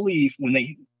 I believe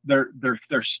when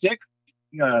their stick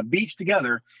beats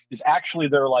together is actually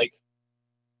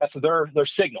that's their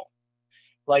signal.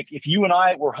 Like if you and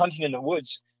I were hunting in the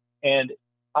woods and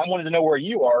I wanted to know where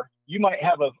you are, you might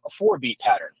have a 4-beat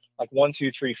pattern, like 1,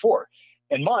 2, 3, 4.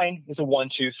 And mine is a 1,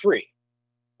 2, 3.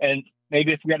 And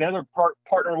maybe if we got another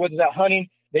partner with us out hunting,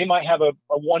 they might have a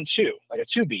 1, 2, like a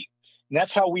 2-beat. And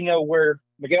that's how we know where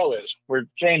Miguel is, where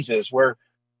James is, where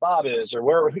Bob is, or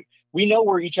where we know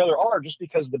where each other are just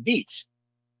because of the beats.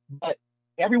 But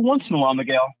every once in a while,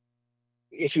 Miguel,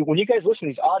 when you guys listen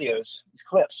to these audios, these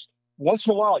clips, once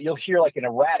in a while you'll hear like an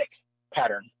erratic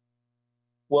pattern.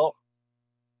 Well,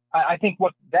 I think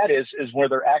what that is where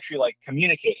they're actually like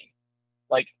communicating,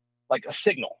 like a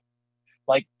signal.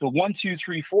 Like the 1, 2,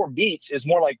 3, 4 beats is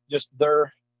more like just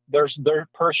their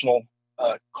personal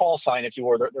call sign, if you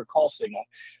will, their call signal.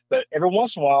 But every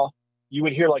once in a while, you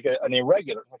would hear like an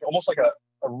irregular, like almost like a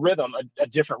rhythm, a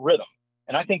different rhythm.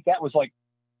 And I think that was like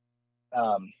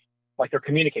they're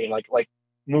communicating, like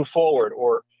move forward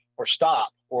or stop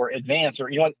or advance, or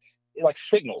like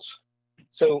signals.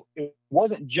 So it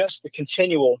wasn't just the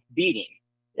continual beating.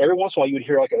 Every once in a while, you would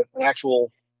hear like an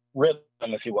actual rhythm,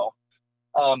 if you will.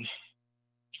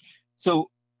 So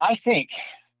I think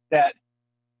that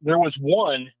there was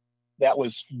one that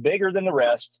was bigger than the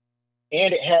rest,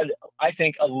 and it had, I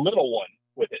think, a little one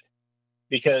with it,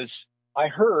 because I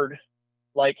heard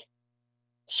like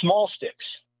small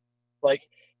sticks, like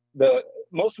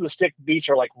most of the stick beats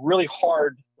are like really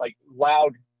hard, like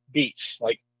loud beats.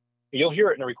 Like you'll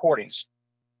hear it in the recordings.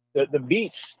 The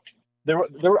beats,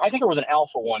 I think there was an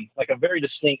alpha one, like a very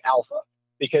distinct alpha,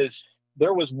 because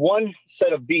there was one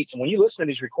set of beats. And when you listen to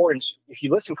these recordings, if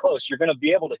you listen close, you're going to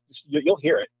be able to, you'll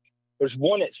hear it. There's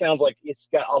one that sounds like it's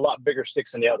got a lot bigger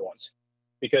sticks than the other ones,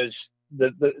 because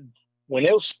when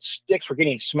those sticks were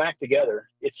getting smacked together,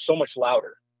 it's so much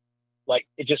louder. Like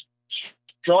it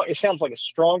sounds like a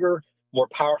stronger, more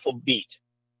powerful beat.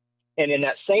 And in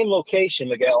that same location,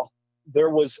 Miguel, there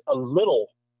was a little,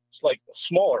 like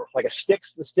smaller, like the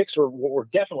sticks were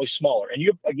definitely smaller. And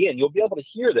you'll be able to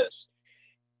hear this.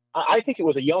 I think it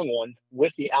was a young one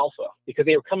with the alpha, because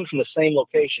they were coming from the same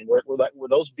location where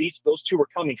those beats, those two were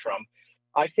coming from.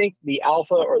 I think the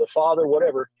alpha or the father,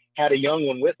 whatever, had a young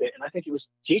one with it. And I think it was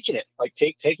teaching it, like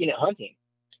taking it hunting.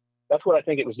 That's what I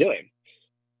think it was doing,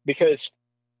 because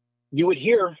you would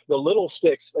hear the little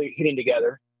sticks hitting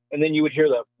together, and then you would hear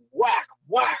the whack,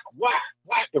 whack, whack,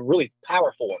 whack, the really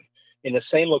powerful one in the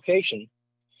same location.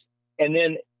 And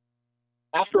then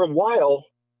after a while,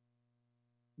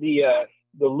 the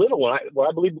little one, what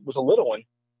I believe was a little one,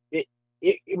 it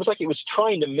was like it was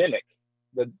trying to mimic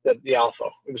the alpha.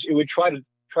 It would try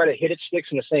to hit its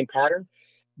sticks in the same pattern,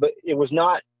 but it was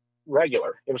not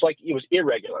regular. It was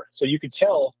irregular. So you could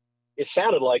tell, it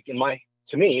sounded like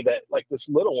to me that like this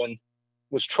little one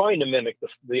was trying to mimic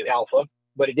the alpha,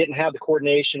 but it didn't have the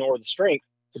coordination or the strength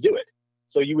to do it.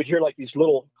 So you would hear like these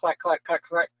little clack, clack, clack,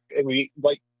 clack. It would be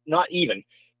like not even.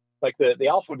 Like the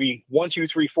alpha would be 1, 2,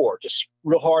 3, 4, just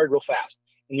real hard, real fast.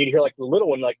 And you'd hear like the little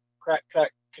one like crack,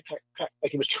 crack, crack, crack, crack,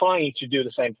 like it was trying to do the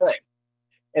same thing.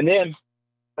 And then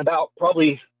about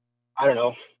probably, I don't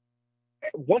know,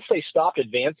 once they stopped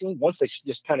advancing, once they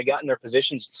just kind of got in their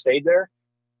positions and stayed there,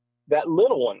 that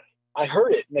little one, I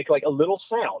heard it make like a little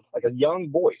sound, like a young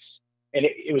voice. And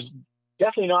it was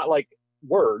definitely not like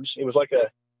words. It was like a,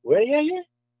 well, yeah, yeah,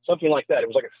 something like that. It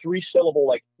was like a 3-syllable,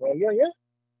 like, well, yeah, yeah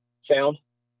sound.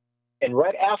 And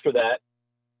right after that,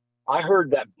 I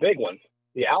heard that big one,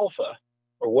 the alpha,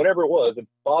 or whatever it was, the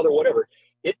father, whatever,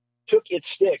 it took its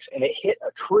sticks and it hit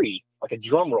a tree like a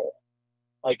drum roll.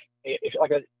 I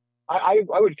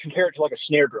would compare it to like a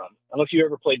snare drum. I don't know if you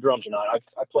ever played drums or not.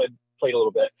 I played a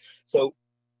little bit. So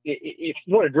if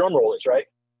you know what a drum roll is, right?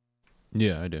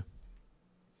 Yeah, I do.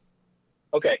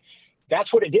 Okay,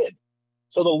 that's what it did.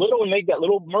 So the little one made that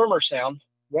little murmur sound,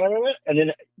 and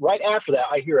then right after that,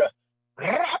 I hear a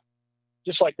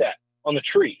just like that on the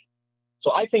tree.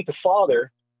 So I think the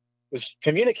father was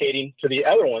communicating to the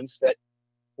other ones that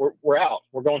we're out,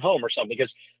 we're going home or something.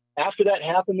 Because after that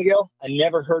happened, Miguel, I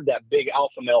never heard that big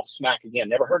alpha male smack again.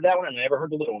 Never heard that one, and I never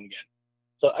heard the little one again.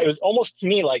 So it was almost to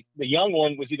me like the young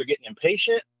one was either getting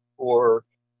impatient or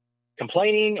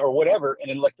complaining or whatever. And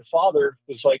then like the father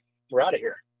was like, we're out of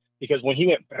here. Because when he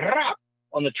went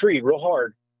on the tree real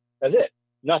hard, that's it.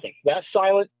 Nothing. That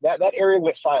area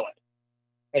went silent.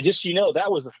 And just so you know,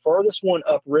 that was the farthest one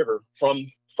upriver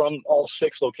from all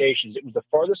 6 locations. It was the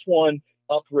farthest one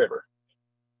upriver.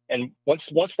 And once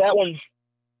that one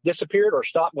disappeared or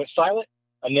stopped, went silent,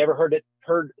 I never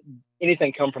heard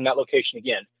anything come from that location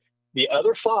again. The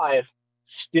other 5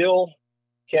 still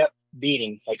kept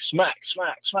beating, like smack,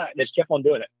 smack, smack. They just kept on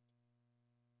doing it.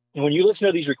 And when you listen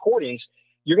to these recordings,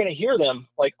 you're going to hear them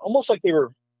like almost like they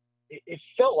were, it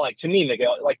felt like to me,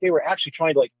 Miguel, like they were actually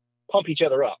trying to like pump each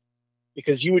other up,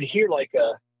 because you would hear like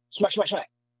a smack, smack, smack,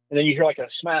 and then you hear like a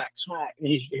smack, smack, and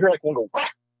you hear like one go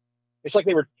whack. It's like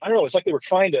they were, I don't know, it's like they were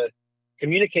trying to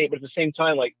communicate, but at the same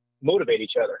time, like motivate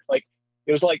each other. Like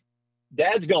it was like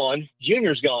Dad's gone,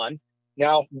 Junior's gone,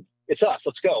 now it's us.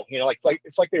 Let's go. You know, like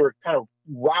it's like they were kind of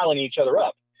riling each other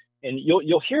up, and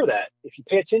you'll hear that if you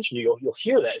pay attention. You'll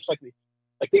hear that. It's like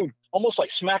they would almost like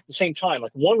smack at the same time.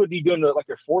 Like one would be doing like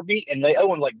their 4-beat, and the other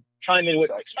one like chime in with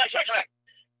like smack, smack, smack,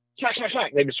 smack, smack,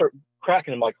 smack. They would start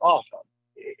cracking them like off.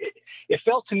 It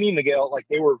felt to me, Miguel, like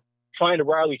they were trying to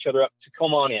rile each other up to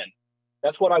come on in.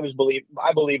 That's what I believe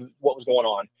what was going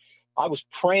on. I was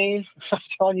praying. I'm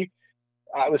telling you,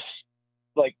 I was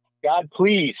like, God,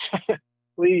 please,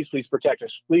 please protect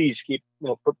us. Please keep,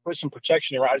 put some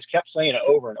protection around. I just kept saying it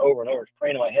over and over and over,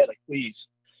 praying in my head, like, please.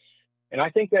 And I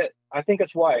think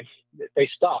that's why they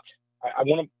stopped. I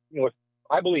want to,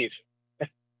 I believe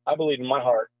in my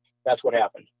heart that's what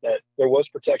happened. That there was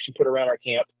protection put around our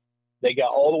camp. They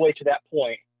got all the way to that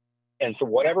point, and for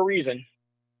whatever reason,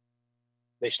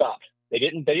 they stopped. They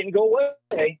didn't go away,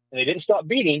 and they didn't stop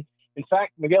beating. In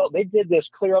fact, Miguel, they did this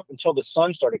clear up until the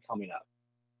sun started coming up.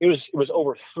 It was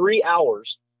over 3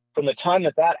 hours from the time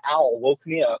that owl woke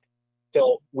me up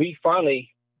till we finally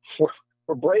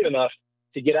were brave enough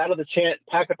to get out of the tent,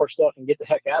 pack up our stuff, and get the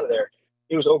heck out of there.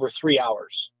 It was over 3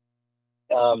 hours.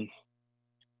 It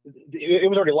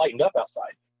was already lightened up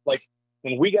outside. Like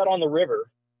when we got on the river,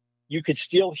 you could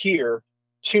still hear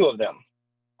 2 of them.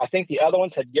 I think the other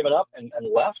ones had given up and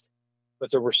left, but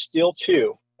there were still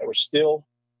 2 that were still,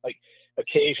 like,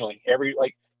 occasionally every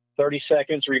like 30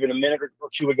 seconds or even a minute or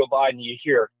 2 would go by, and you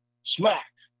hear smack,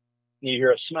 and you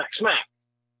hear a smack, smack.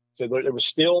 So there was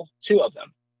still 2 of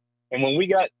them. And when we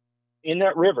got in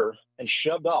that river and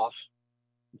shoved off,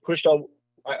 pushed off,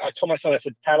 I told my son, I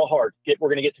said, paddle hard. We're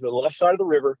going to get to the left side of the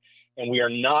river, and we are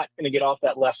not going to get off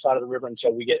that left side of the river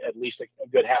until we get at least a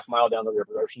good half mile down the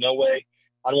river. There's no way.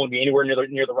 I don't want to be anywhere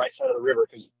near the right side of the river,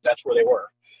 because that's where they were.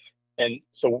 And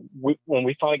so when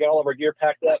we finally got all of our gear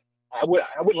packed up, I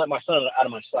wouldn't let my son out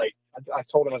of my sight. I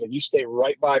told him, I said, you stay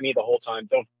right by me the whole time.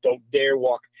 Don't dare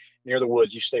walk near the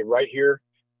woods. You stay right here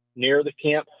near the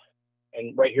camp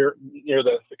and right here near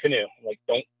the canoe. Like,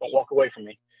 don't walk away from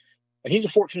me. And he's a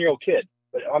 14-year-old kid,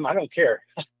 but I don't care.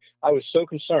 I was so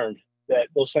concerned that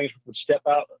those things would step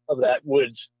out of that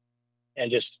woods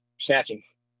and just snatch him.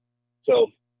 So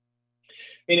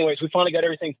anyways, we finally got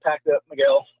everything packed up,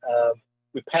 Miguel.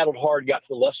 We paddled hard, got to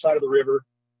the left side of the river,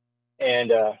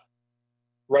 and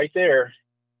right there,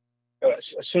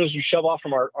 as soon as you shove off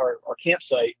from our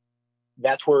campsite,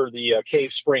 that's where the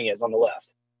cave spring is on the left.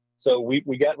 So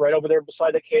we got right over there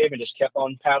beside the cave and just kept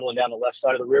on paddling down the left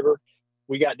side of the river.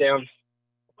 We got down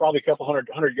probably a couple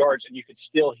hundred yards, and you could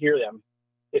still hear them.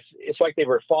 It's like they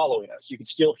were following us. You could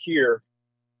still hear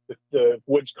the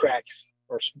woods cracks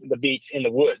or the beats in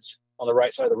the woods on the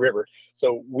right side of the river.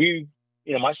 So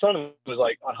my son was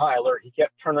like on high alert. He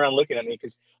kept turning around looking at me,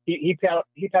 because he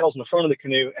paddles in the front of the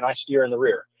canoe and I steer in the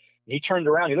rear. And he turned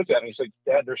around, he looked at me, he said,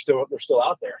 Dad, they're still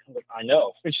out there. I'm like, I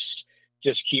know.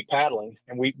 Just keep paddling.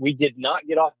 And we did not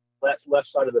get off that left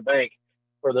side of the bank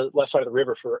or the left side of the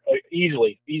river for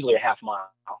easily a half mile.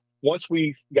 Once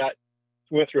we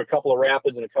went through a couple of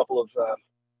rapids and a couple of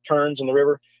turns in the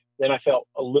river, then I felt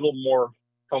a little more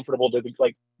comfortable to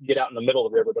like get out in the middle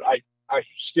of the river. But I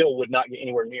still would not get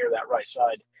anywhere near that right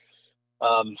side.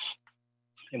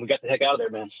 And we got the heck out of there,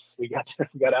 man. We got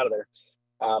out of there.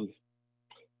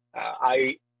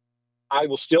 I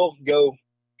will still go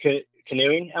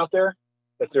canoeing out there,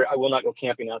 but I will not go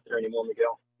camping out there anymore,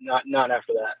 Miguel. Not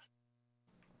after that.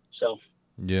 So.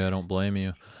 Yeah, I don't blame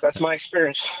you. That's my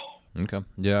experience. Okay.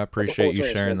 Yeah, I appreciate you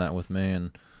sharing that with me.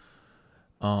 And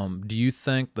do you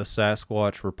think the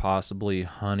Sasquatch were possibly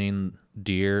hunting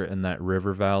deer in that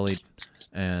river valley,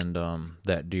 and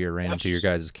that deer ran into your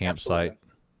guys' campsite?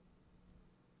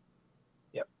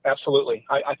 Yep, absolutely.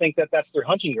 I think that's their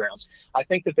hunting grounds. I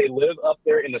think that they live up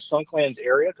there in the sunklands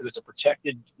area, because it's a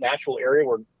protected natural area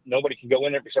where nobody can go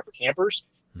in there except for campers,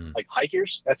 like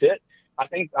hikers. That's it. I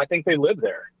think they live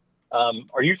there.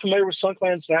 Are you familiar with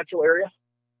sunklands natural area?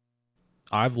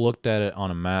 I've looked at it on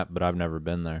a map, but I've never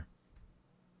been there.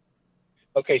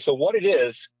 Okay, so what it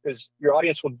is your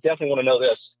audience will definitely want to know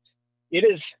this. It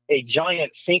is a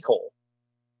giant sinkhole.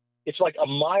 It's like a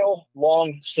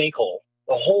mile-long sinkhole.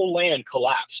 The whole land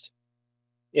collapsed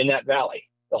in that valley.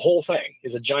 The whole thing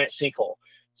is a giant sinkhole.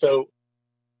 So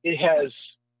it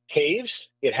has caves.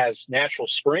 It has natural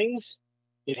springs.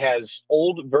 It has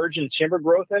old virgin timber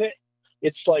growth in it.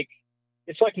 It's like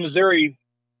Missouri,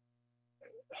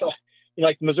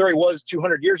 like Missouri was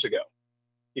 200 years ago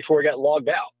before it got logged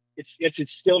out.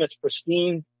 It's still in its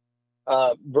pristine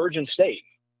virgin state.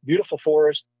 Beautiful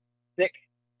forest, thick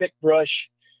thick brush,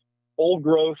 old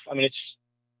growth. I mean,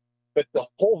 but the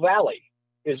whole valley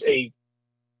is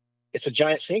it's a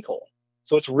giant sinkhole.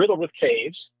 So it's riddled with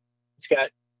caves. It's got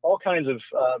all kinds of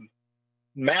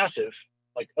massive,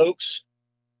 like oaks,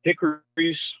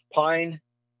 hickories, pine.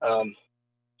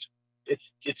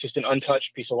 It's just an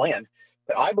untouched piece of land.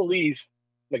 But I believe,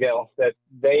 Miguel, that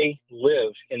they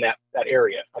live in that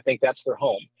area. I think that's their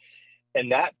home.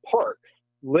 And that park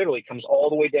literally comes all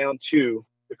the way down to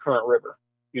the current river.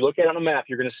 You look at it on a map,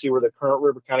 you're going to see where the current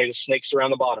river kind of just snakes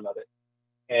around the bottom of it.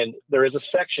 And there is a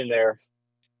section there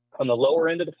on the lower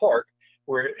end of the park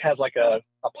where it has like a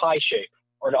pie shape,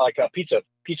 or like a pizza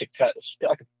cut,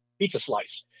 like a pizza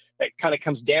slice that kind of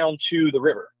comes down to the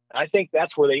river. And I think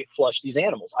that's where they flush these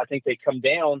animals. I think they come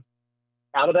down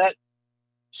out of that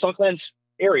sunklands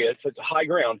area. So it's a high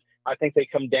ground. I think they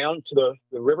come down to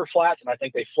the river flats, and I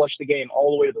think they flush the game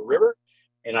all the way to the river,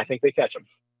 and I think they catch them.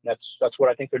 That's what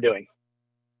I think they're doing.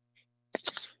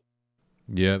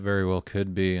 Yeah, it very well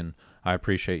could be, and I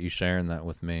appreciate you sharing that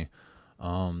with me.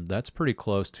 That's pretty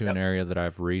close to an area that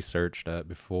I've researched at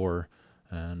before,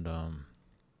 and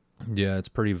yeah, it's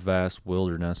pretty vast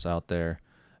wilderness out there,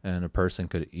 and a person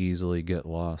could easily get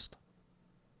lost.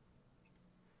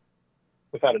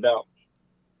 Without a doubt.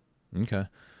 Okay.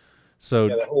 So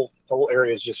yeah, the whole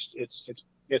area is just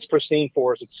it's pristine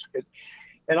forest.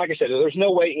 And like I said, there's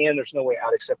no way in, there's no way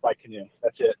out except by canoe.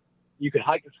 That's it. You can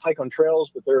hike on trails,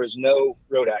 but there is no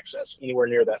road access anywhere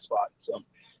near that spot. So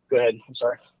go ahead. I'm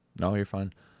sorry. No, you're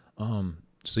fine.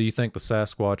 So you think the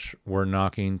Sasquatch were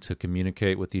knocking to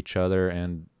communicate with each other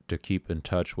and to keep in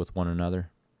touch with one another?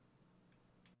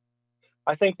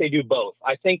 I think they do both.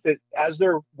 I think that as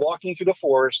they're walking through the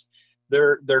forest,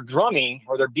 they're drumming,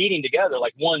 or they're beating together,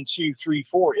 like 1, 2, 3,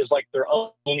 4 is like their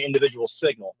own individual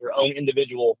signal, their own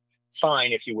individual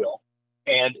sign, if you will.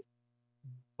 And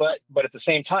but at the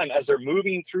same time, as they're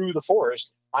moving through the forest,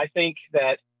 I think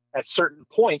that at certain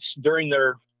points during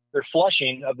their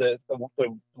flushing of the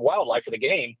wildlife or the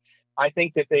game, I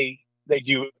think that they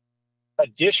do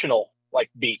additional like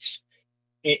beats,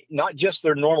 not just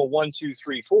their normal 1, 2,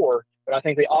 3, 4, but I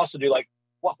think they also do like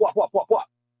what.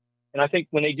 And I think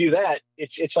when they do that,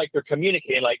 it's like they're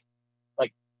communicating, like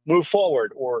move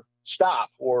forward or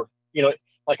stop, or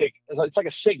it's like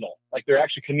a signal, like they're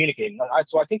actually communicating.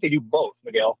 So I think they do both,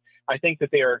 Miguel. I think that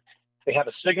they have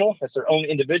a signal that's their own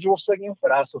individual signal,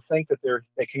 but I also think that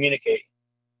they communicate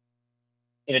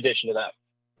in addition to that.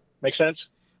 Make sense?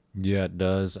 Yeah, it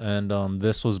does. And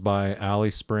this was by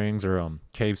Alley Springs or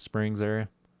Cave Springs area.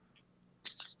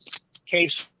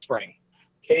 Cave Spring.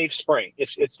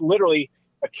 It's literally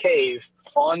a cave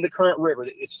on the current river.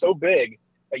 It's so big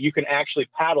that you can actually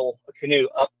paddle a canoe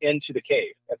up into the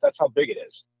cave. That's how big it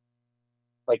is.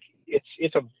 Like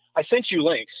I sent you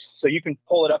links so you can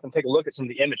pull it up and take a look at some of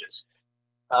the images.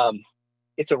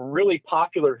 It's a really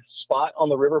popular spot on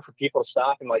the river for people to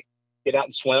stop and like get out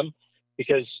and swim,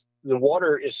 because the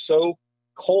water is so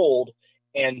cold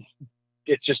and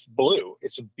it's just blue.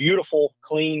 It's a beautiful,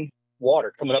 clean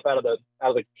water coming up out of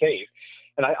the cave.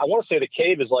 And I want to say the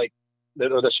cave is like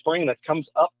the spring that comes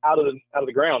up out of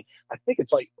the ground. I think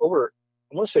it's like over,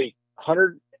 I want to say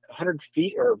 100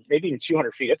 feet or maybe even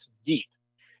 200 feet. It's deep.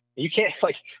 You can't,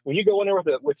 like, when you go in there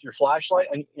with your flashlight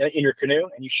in your canoe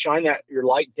and you shine your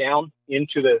light down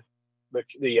into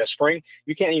the spring,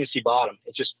 you can't even see bottom.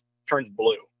 It just turns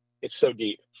blue. It's so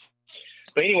deep.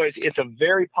 But anyways, it's a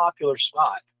very popular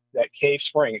spot, that Cave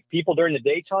Spring. People during the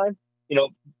daytime,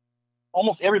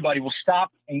 almost everybody will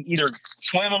stop and either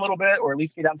swim a little bit or at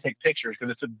least get out and take pictures,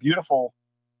 because it's a beautiful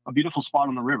spot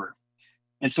on the river.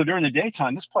 And so during the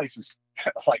daytime, this place is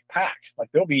like packed. Like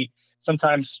there'll be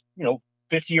sometimes,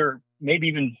 50 or maybe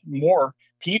even more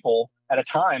people at a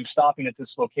time stopping at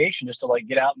this location just to like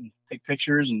get out and take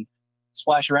pictures and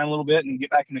splash around a little bit and get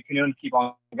back in the canoe and keep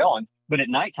on going. But at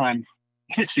nighttime,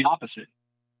 it's the opposite.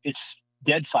 It's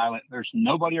dead silent. There's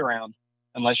nobody around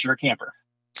unless you're a camper.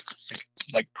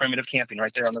 Like primitive camping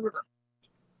right there on the river.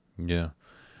 Yeah.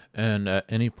 And at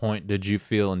any point, did you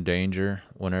feel in danger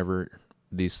whenever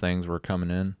these things were coming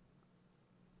in?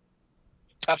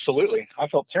 Absolutely. I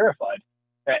felt terrified.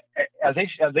 As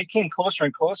they came closer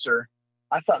and closer,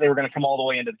 I thought they were going to come all the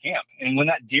way into the camp. And when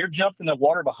that deer jumped in the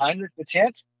water behind the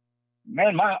tent,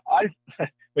 man,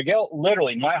 Miguel,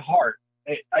 literally, my heart,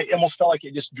 I almost felt like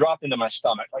it just dropped into my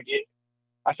stomach. Like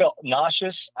I felt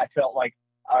nauseous. I felt like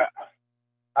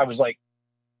I was like,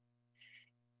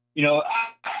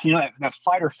 that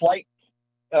fight or flight,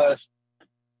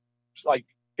 like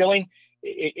feeling,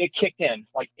 it kicked in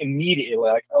like immediately.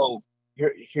 Like, oh,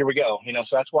 here we go.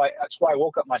 So that's why I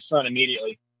woke up my son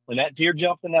immediately when that deer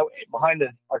jumped in that behind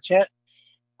our tent.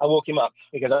 I woke him up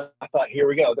because I thought, here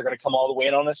we go. They're going to come all the way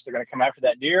in on us. They're going to come after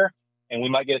that deer, and we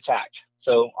might get attacked.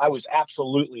 So I was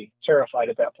absolutely terrified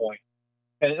at that point.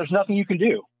 And there's nothing you can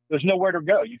do. There's nowhere to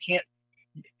go. You can't,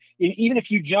 even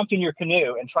if you jumped in your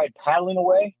canoe and tried paddling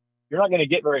away, you're not going to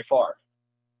get very far.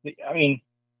 I mean,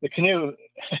 the canoe,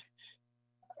 I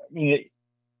mean,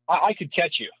 I could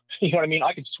catch you. You know what I mean?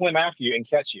 I could swim after you and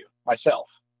catch you myself.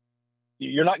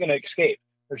 You're not going to escape.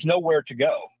 There's nowhere to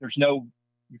go.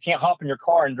 You can't hop in your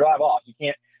car and drive off. You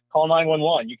can't call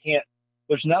 911. You can't,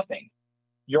 there's nothing.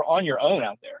 You're on your own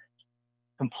out there,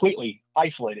 completely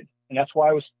isolated. And that's why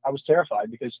I was terrified,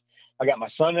 because I got my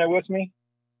son there with me.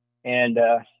 And,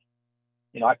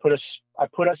 I put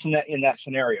us in that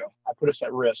scenario. I put us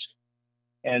at risk,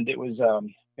 and it was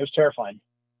terrifying.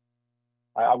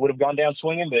 I would have gone down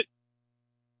swinging, but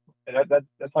that's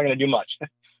not going to do much.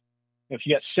 If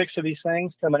you got 6 of these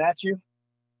things coming at you,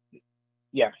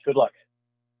 yeah, good luck.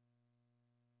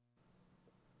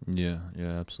 Yeah,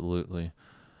 absolutely.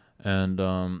 And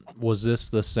was this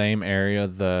the same area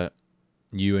that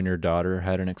you and your daughter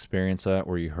had an experience at,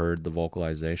 where you heard the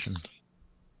vocalization?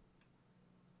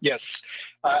 Yes.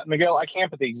 Miguel, I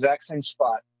camp at the exact same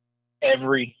spot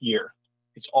every year.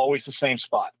 It's always the same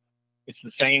spot. It's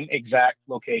the same exact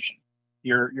location.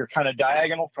 You're kind of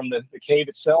diagonal from the cave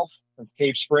itself, from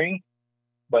Cave Spring,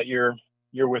 but you're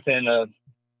within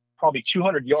probably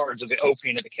 200 yards of the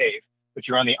opening of the cave, but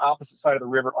you're on the opposite side of the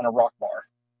river on a rock bar.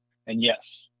 And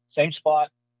yes, same spot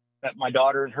that my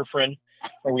daughter and her friend,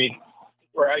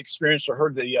 where I experienced or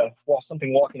heard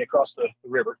something walking across the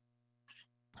river.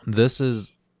 This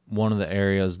is one of the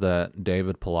areas that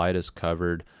David Politis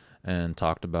covered and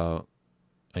talked about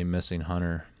a missing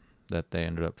hunter that they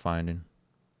ended up finding.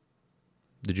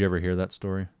 Did you ever hear that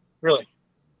story? Really?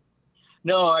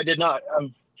 No, I did not.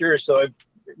 I'm curious, though.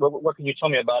 What can you tell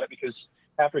me about it? Because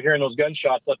after hearing those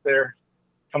gunshots up there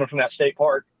coming from that state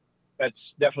park,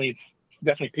 that's definitely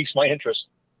piques my interest.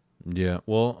 Yeah,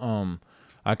 well,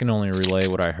 I can only relay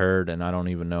what I heard, and I don't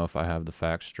even know if I have the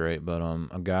facts straight, but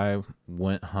a guy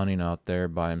went hunting out there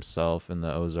by himself in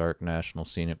the Ozark National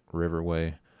Scenic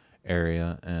Riverway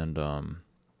area, and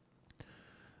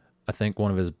I think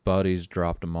one of his buddies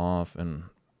dropped him off, and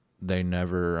they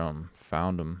never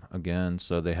found him again.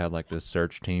 So they had like this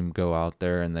search team go out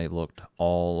there, and they looked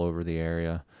all over the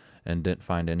area and didn't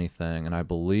find anything. And I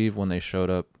believe when they showed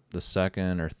up the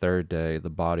second or third day, the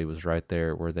body was right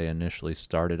there where they initially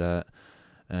started at.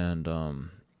 And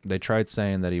they tried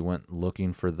saying that he went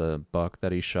looking for the buck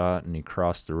that he shot, and he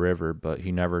crossed the river, but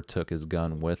he never took his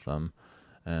gun with him.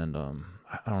 And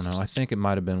I don't know. I think it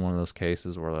might have been one of those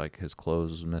cases where like his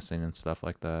clothes was missing and stuff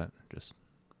like that. Just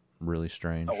really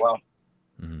strange. Oh, wow.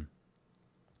 Mm-hmm.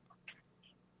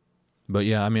 But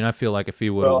yeah, I mean, I feel like if he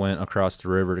would have went across the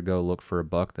river to go look for a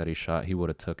buck that he shot, he would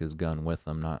have took his gun with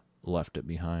him, not left it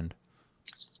behind.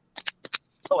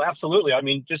 Oh, absolutely. I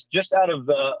mean, just out of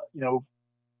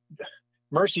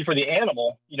mercy for the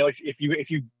animal, if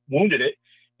you wounded it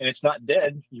and it's not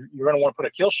dead, you're going to want to put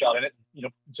a kill shot in it,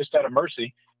 just out of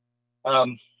mercy.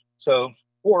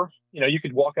 Or you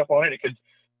could walk up on it. It could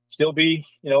still be,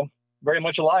 very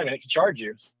much alive, and it could charge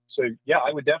you. So yeah,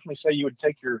 I would definitely say you would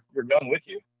take your gun with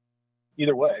you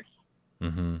either way.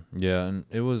 Mm-hmm. Yeah. And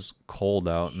it was cold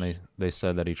out, and they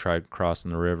said that he tried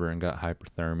crossing the river and got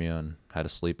hypothermia and had to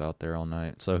sleep out there all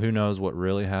night. So who knows what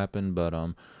really happened, but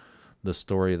the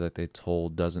story that they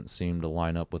told doesn't seem to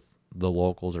line up with the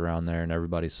locals around there, and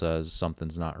everybody says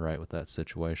something's not right with that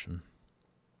situation.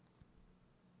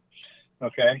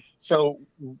 Okay. So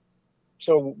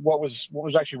what was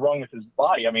actually wrong with his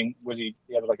body? I mean, he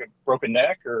have like a broken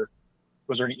neck, or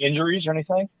was there any injuries or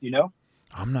anything? Do you know?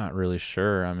 I'm not really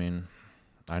sure. I mean,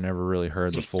 I never really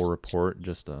heard the full report,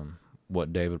 just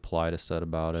what David Politis said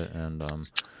about it, and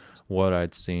what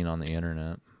I'd seen on the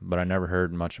internet, but I never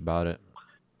heard much about it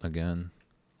again.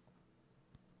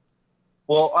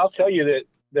 Well, I'll tell you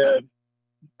that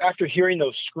after hearing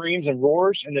those screams and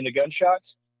roars and then the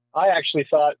gunshots, I actually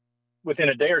thought within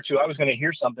a day or two I was going to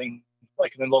hear something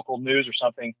like in the local news or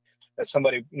something, that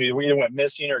somebody either went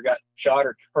missing or got shot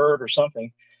or hurt or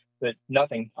something. But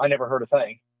nothing. I never heard a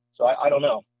thing. So I don't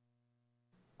know.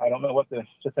 I don't know what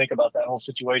to think about that whole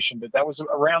situation. But that was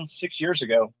around 6 years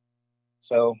ago.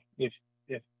 So if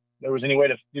there was any way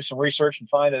to do some research and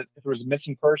find that if there was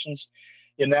missing persons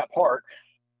in that park,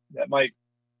 that might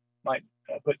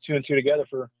put 2 and 2 together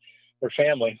for their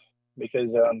family,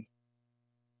 because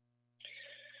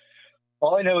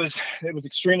all I know is it was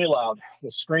extremely loud,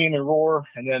 the scream and roar,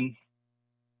 and then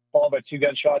followed by 2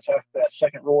 gunshots after that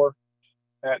second roar.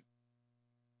 That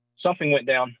something went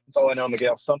down. That's all I know,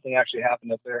 Miguel. Something actually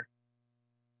happened up there.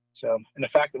 So, and the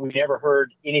fact that we never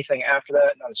heard anything after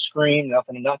that, not a scream,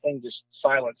 nothing, just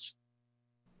silence,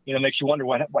 makes you wonder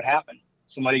what happened.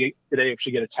 Did they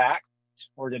actually get attacked,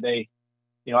 or did they,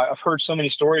 I've heard so many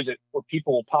stories where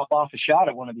people will pop off a shot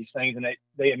at one of these things and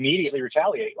they immediately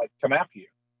retaliate, like come after you.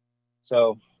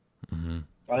 So I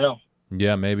don't know.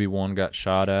 Yeah, maybe one got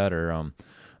shot at, or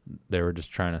they were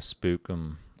just trying to spook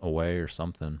them away or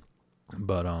something.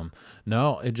 But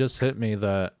no, it just hit me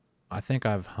that I think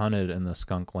I've hunted in the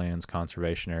Skunklands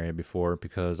conservation area before,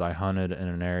 because I hunted in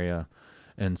an area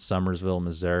in Summersville,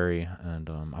 Missouri, and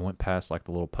I went past like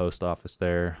the little post office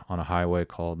there on a highway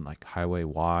called like Highway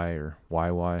Y or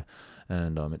YY,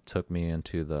 and it took me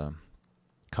into the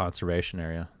conservation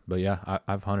area. But yeah,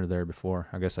 I've hunted there before.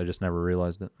 I guess I just never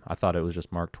realized it. I thought it was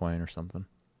just Mark Twain or something.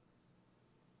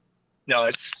 No,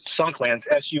 it's Sunklands,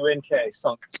 S-U-N-K,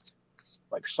 sunk,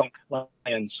 like sunk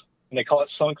lands. And they call it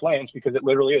sunk lands because it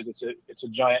literally is. It's a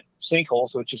giant sinkhole.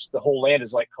 So it's just, the whole land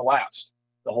is like collapsed.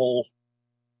 The whole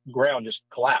ground just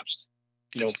collapsed.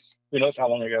 Who knows how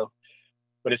long ago.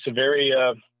 But it's a very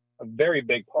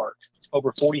big park. It's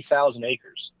over 40,000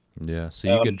 acres. Yeah, so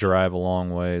you could drive a long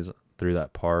ways through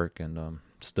that park and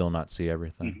still not see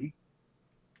everything. Mm-hmm.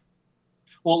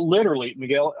 Well, literally,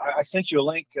 Miguel, I sent you a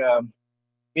link.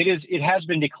 It has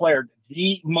been declared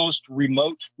the most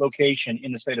remote location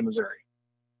in the state of Missouri.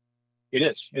 It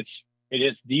is. It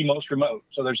is the most remote.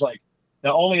 So there's like,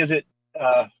 not only is it,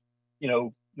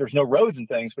 there's no roads and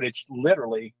things, but it's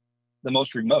literally the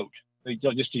most remote.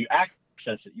 Just to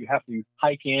access it, you have to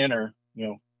hike in or,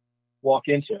 walk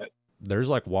into it. There's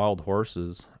like wild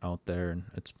horses out there, and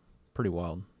it's pretty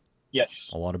wild. Yes.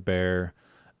 A lot of bear,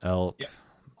 elk, yeah.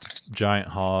 Giant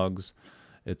hogs.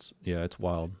 It's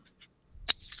wild.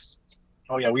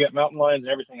 Oh yeah, we got mountain lions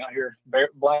and everything out here.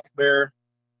 Black bear,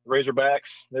 razorbacks,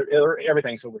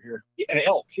 everything's over here. And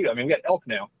elk too. I mean, we got elk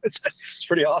now. It's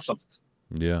pretty awesome.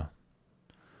 Yeah.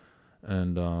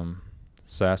 And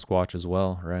Sasquatch as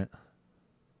well, right?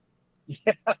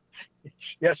 Yeah.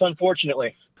 Yes,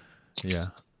 unfortunately. Yeah.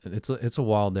 It's a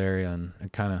wild area, and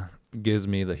it kind of gives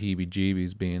me the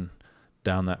heebie-jeebies being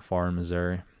down that far in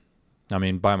Missouri. I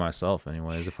mean, by myself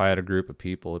anyways. If I had a group of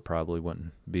people, it probably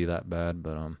wouldn't be that bad,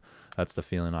 but that's the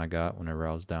feeling I got whenever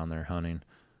I was down there hunting.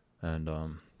 And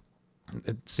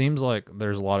it seems like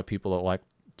there's a lot of people that like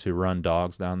to run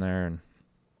dogs down there, and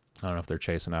I don't know if they're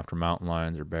chasing after mountain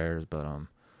lions or bears, but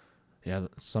yeah,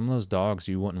 some of those dogs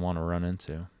you wouldn't want to run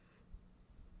into.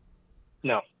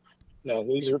 No,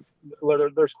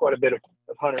 there's quite a bit of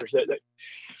hunters that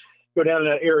go down in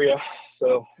that area,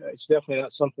 so it's definitely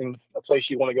not a place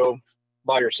you want to go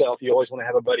by yourself. You always want to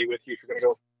have a buddy with you if you're going to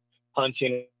go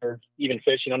hunting or even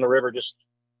fishing on the river. Just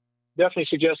definitely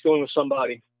suggest going with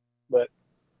somebody, but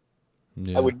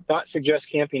yeah. I would not suggest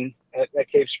camping at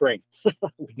Cave Spring. I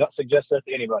would not suggest that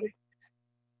to anybody.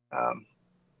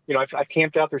 I've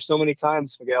camped out there so many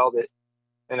times, Miguel,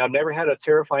 and I've never had a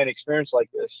terrifying experience like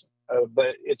this,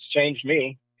 but it's changed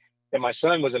me. And my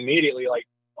son was immediately like,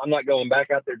 I'm not going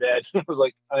back out there, Dad. I was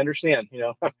like, I understand,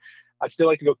 I'd still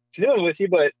like to go canoeing with you,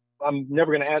 but I'm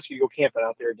never going to ask you to go camping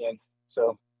out there again.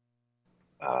 So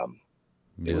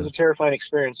It was a terrifying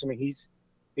experience. I mean,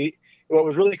 what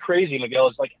was really crazy, Miguel,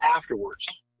 is like afterwards,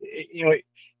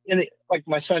 like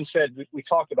my son said, we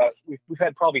talked about, we've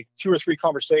had probably 2 or 3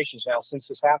 conversations now since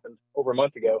this happened over a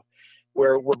month ago,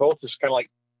 where we're both just kind of like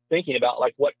thinking about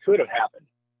like what could have happened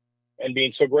and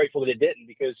being so grateful that it didn't,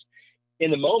 because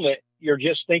in the moment you're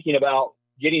just thinking about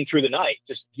getting through the night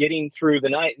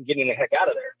and getting the heck out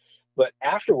of there. But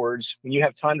afterwards, when you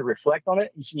have time to reflect on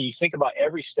it, you think about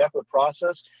every step of the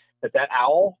process, that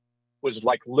owl was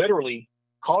like literally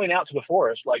calling out to the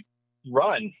forest, like,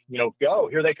 run, go,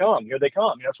 here they come.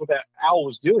 That's what that owl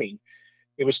was doing.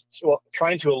 It was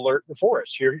trying to alert the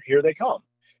forest, here they come.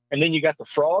 And then you got the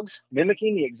frogs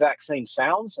mimicking the exact same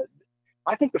sounds.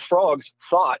 I think the frogs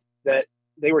thought that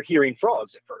they were hearing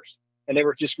frogs at first, and they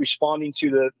were just responding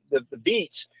to the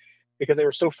beats, because they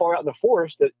were so far out in the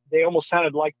forest that they almost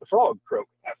sounded like the frog croak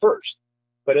at first.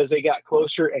 But as they got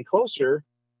closer and closer,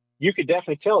 you could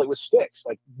definitely tell it was sticks,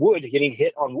 like wood getting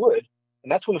hit on wood.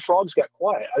 And that's when the frogs got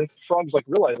quiet. I think the frogs like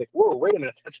realized, like, whoa, wait a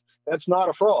minute, that's not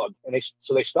a frog. And they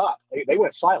stopped. They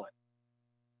went silent.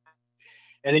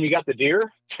 And then you got the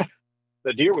deer.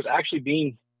 The deer was actually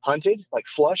being hunted, like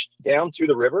flushed down through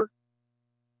the river.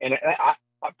 And I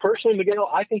personally, Miguel,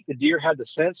 I think the deer had the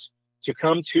sense to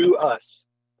come to us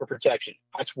for protection.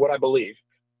 That's what I believe.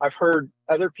 I've heard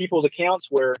other people's accounts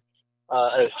where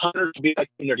a hunter will be like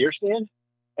in their deer stand,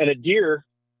 and a deer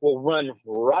will run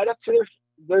right up to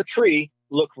their tree,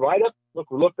 look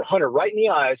the hunter right in the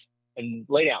eyes, and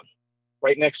lay down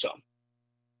right next to him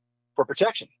for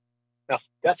protection. Now,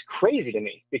 that's crazy to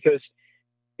me, because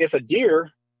if a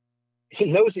deer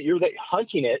knows that you're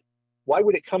hunting it, why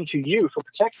would it come to you for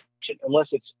protection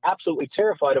unless it's absolutely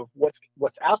terrified of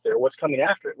what's out there, what's coming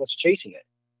after it, what's chasing it?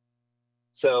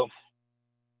 So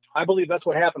I believe that's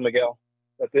what happened, Miguel,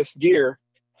 that this deer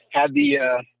had the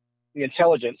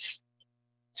intelligence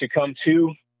to come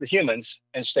to the humans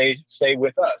and stay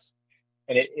with us.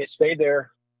 And it stayed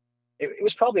there. It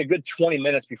was probably a good 20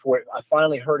 minutes before I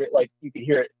finally heard it. Like, you could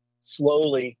hear it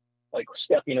slowly, like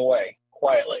stepping away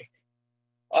quietly.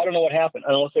 I don't know what happened.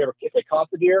 I don't know if they caught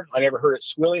the deer. I never heard it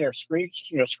squealing or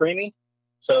screaming.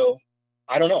 So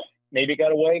I don't know. Maybe it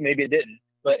got away. Maybe it didn't.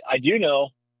 But I do know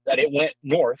that it went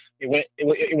north. It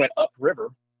went upriver.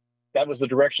 That was the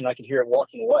direction I could hear it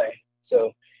walking away.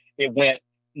 So it went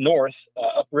north,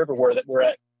 upriver, where we're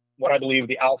at what I believe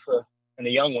the alpha and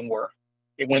the young one were.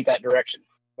 It went that direction.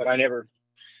 But I never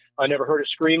heard it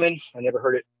screaming. I never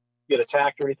heard it get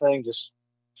attacked or anything. Just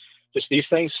these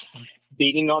things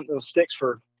beating on the sticks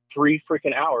for 3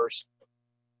 freaking hours.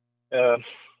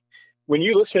 When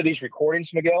you listen to these recordings,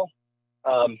 Miguel,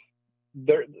 I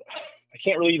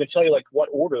can't really even tell you like what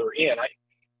order they're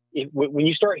in. When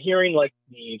you start hearing like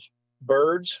the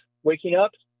birds waking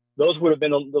up, those would have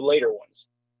been the later ones.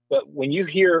 But when you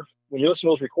listen to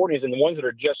those recordings and the ones that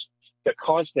are just the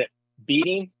constant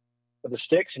beating of the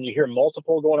sticks, and you hear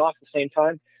multiple going off at the same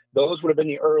time, those would have been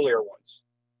the earlier ones.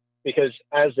 Because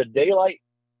as the daylight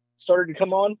started to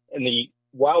come on and the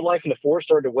wildlife in the forest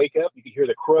started to wake up, you could hear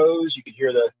the crows, you could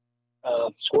hear the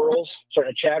squirrels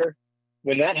starting to chatter.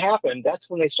 When that happened, that's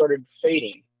when they started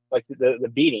fading, like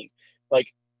the beating. Like,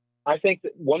 I think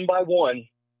that one by one,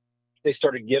 they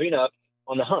started giving up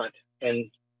on the hunt and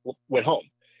went home.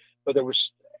 But there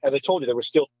was, as I told you, there were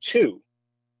still 2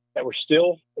 that were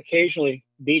still occasionally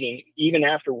beating, even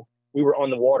after we were on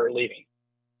the water leaving.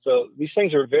 So these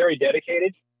things are very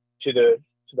dedicated to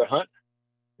the hunt.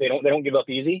 They don't give up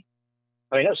easy.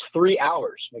 I mean, that's 3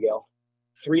 hours, Miguel.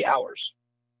 3 hours.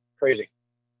 Crazy.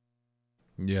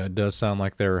 Yeah, it does sound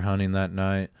like they were hunting that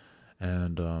night,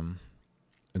 and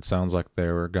it sounds like they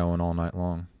were going all night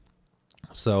long.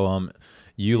 So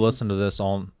you listened to this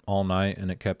all night,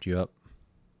 and it kept you up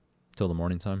till the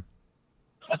morning time?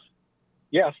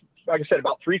 Yeah, like I said,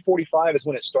 about 3:45 is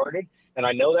when it started, and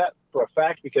I know that for a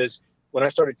fact because when I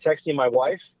started texting my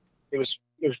wife, it was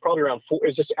probably around 4. It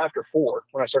was just after 4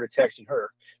 when I started texting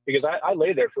her, because I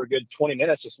lay there for a good 20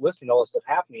 minutes just listening to all this stuff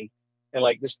happening and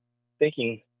like just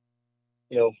thinking,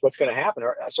 what's going to happen.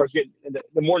 I started getting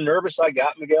the more nervous I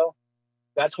got, Miguel.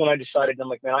 That's when I decided, I'm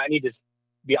like, man, I need to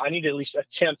at least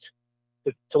attempt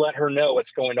to let her know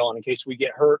what's going on in case we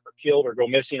get hurt or killed or go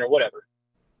missing or whatever.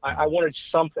 I wanted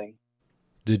something.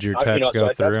 Did your text go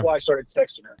through? That's why I started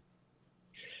texting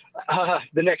her.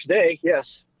 The next day,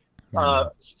 yes.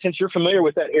 Since you're familiar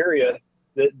with that area,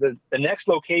 the next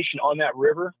location on that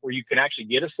river where you can actually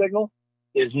get a signal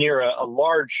is near a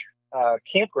large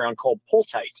campground called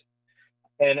Poltite.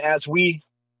 And as we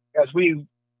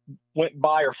went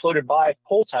by or floated by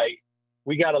Poltite,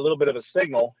 we got a little bit of a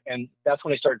signal, and that's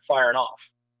when they started firing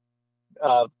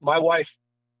off. My wife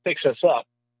picks us up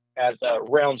at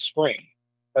Round Spring.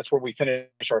 That's where we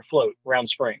finished our float, Round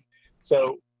Spring.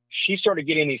 So she started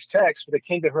getting these texts, but they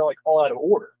came to her like all out of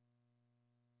order.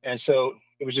 And so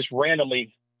it was just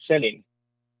randomly sending.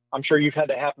 I'm sure you've had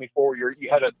that happen before. You're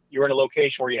in a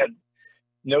location where you had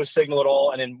no signal at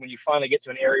all, and then when you finally get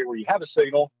to an area where you have a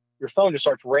signal, your phone just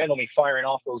starts randomly firing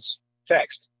off those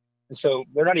texts. And so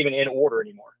they're not even in order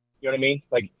anymore. You know what I mean?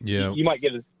 Like, yeah, you might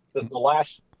get the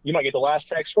last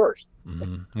text first.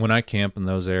 Mm-hmm. When I camp in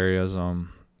those areas,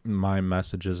 my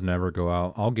messages never go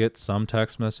out. I'll get some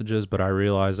text messages, but I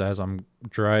realize as I'm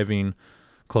driving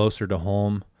closer to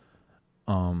home,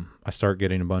 I start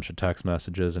getting a bunch of text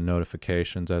messages and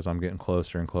notifications as I'm getting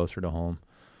closer and closer to home.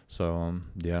 So,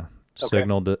 yeah, okay.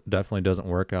 Signal definitely doesn't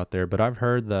work out there. But I've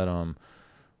heard that,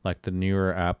 like the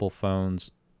newer Apple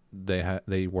phones,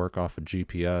 they work off of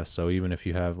GPS. So even if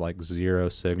you have like 0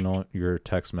 signal, your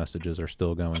text messages are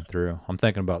still going through. I'm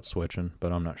thinking about switching,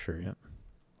 but I'm not sure yet.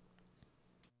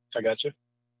 I got you.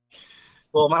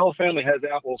 Well, my whole family has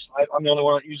Apples. I'm the only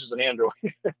one that uses an Android.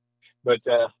 But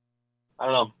I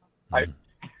don't know.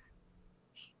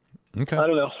 Okay. I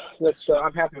don't know. That's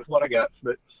I'm happy with what I got.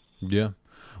 But yeah.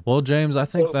 Well, James, I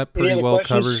think that pretty well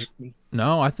covers.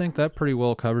 No, I think that pretty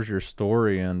well covers your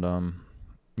story, and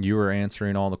you were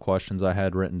answering all the questions I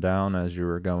had written down as you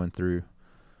were going through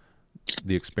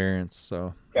the experience.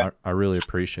 So yeah. I really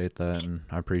appreciate that, and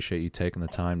I appreciate you taking the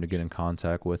time to get in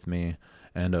contact with me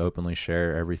and to openly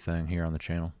share everything here on the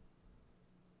channel.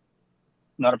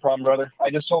 Not a problem, brother. I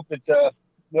just hope that the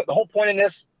whole point in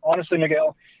this, honestly,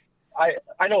 Miguel,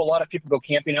 I know a lot of people go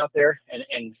camping out there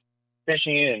and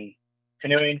fishing and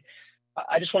canoeing.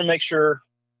 I just want to make sure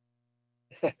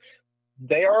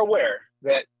they are aware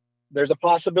that there's a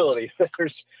possibility that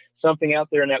there's something out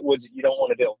there in that woods that you don't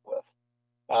want to deal with.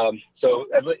 So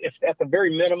if at the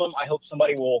very minimum, I hope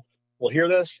somebody will hear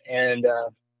this and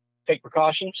take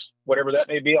precautions, whatever that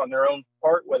may be on their own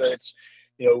part, whether it's,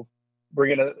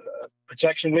 bringing a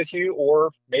protection with you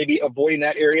or maybe avoiding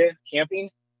that area camping.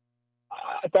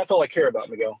 That's all I care about,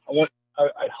 Miguel.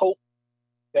 I hope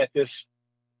that this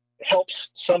helps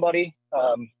somebody.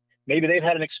 Maybe they've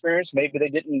had an experience. Maybe they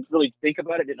didn't really think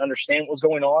about it, didn't understand what was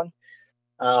going on.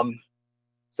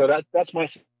 So that's my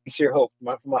sincere hope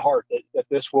from my heart that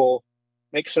this will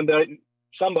make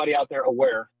somebody out there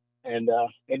aware and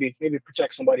maybe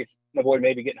protect somebody and avoid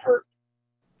maybe getting hurt.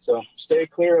 So stay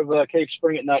clear of Cave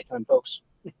Spring at nighttime, folks.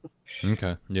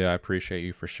 Okay. Yeah, I appreciate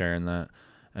you for sharing that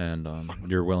and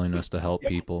your willingness to help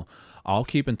people. I'll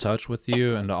keep in touch with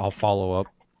you and I'll follow up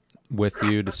with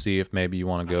you to see if maybe you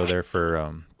want to go there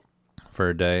for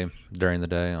a day during the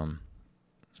day.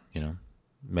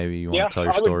 Maybe you want to tell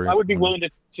your story. I would be willing to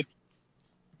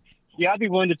I'd be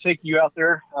willing to take you out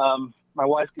there. My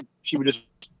wife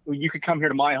you could come here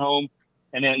to my home,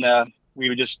 and then we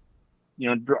would just,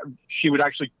 she would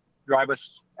actually drive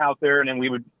us out there, and then we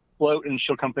would float, and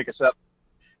she'll come pick us up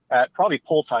at probably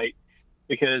pull tight,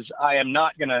 because I'm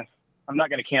not gonna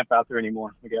camp out there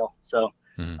anymore, Miguel. So,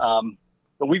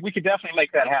 but we could definitely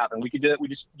make that happen. We could do it. We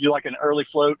just do like an early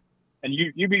float, and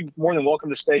you'd be more than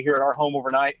welcome to stay here at our home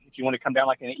overnight if you want to come down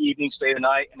like in the evening, stay the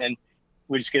night, and then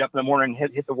we just get up in the morning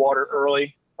and hit the water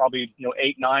early, probably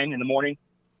 8, 9 in the morning,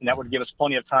 and that would give us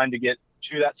plenty of time to get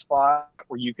to that spot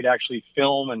where you could actually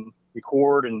film and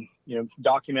record and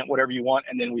document whatever you want,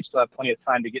 and then we still have plenty of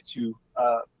time to get to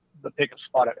the pickup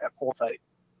spot at pull tight.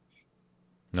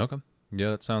 Okay,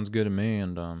 yeah, that sounds good to me,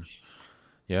 and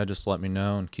just let me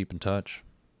know and keep in touch.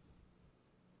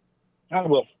 I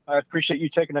will. I appreciate you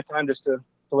taking the time just to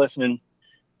listen and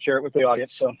share it with the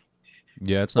audience. So.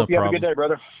 Yeah, it's no problem. Have a good day,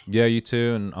 brother. Yeah, you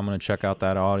too, and I'm going to check out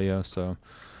that audio, so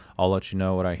I'll let you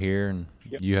know what I hear, and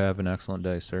you have an excellent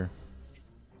day, sir.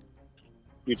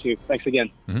 You too. Thanks again.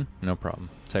 No problem.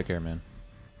 Take care, man.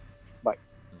 Bye.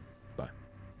 Bye.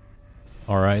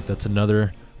 All right, that's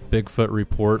another Bigfoot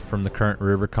report from the Current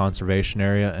River Conservation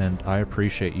Area, and I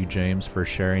appreciate you, James, for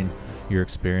sharing your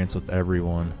experience with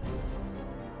everyone.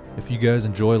 If you guys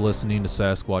enjoy listening to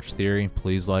Sasquatch Theory,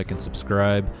 please like and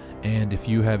subscribe. And if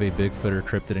you have a Bigfoot or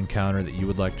cryptid encounter that you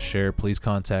would like to share, please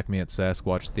contact me at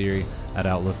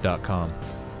sasquatchtheory@outlook.com.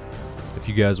 If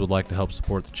you guys would like to help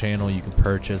support the channel, you can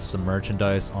purchase some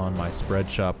merchandise on my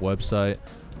Spreadshop website.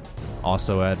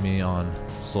 Also add me on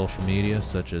social media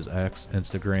such as X,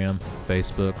 Instagram,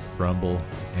 Facebook, Rumble,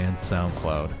 and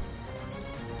SoundCloud.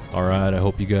 Alright, I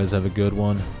hope you guys have a good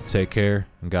one. Take care,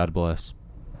 and God bless.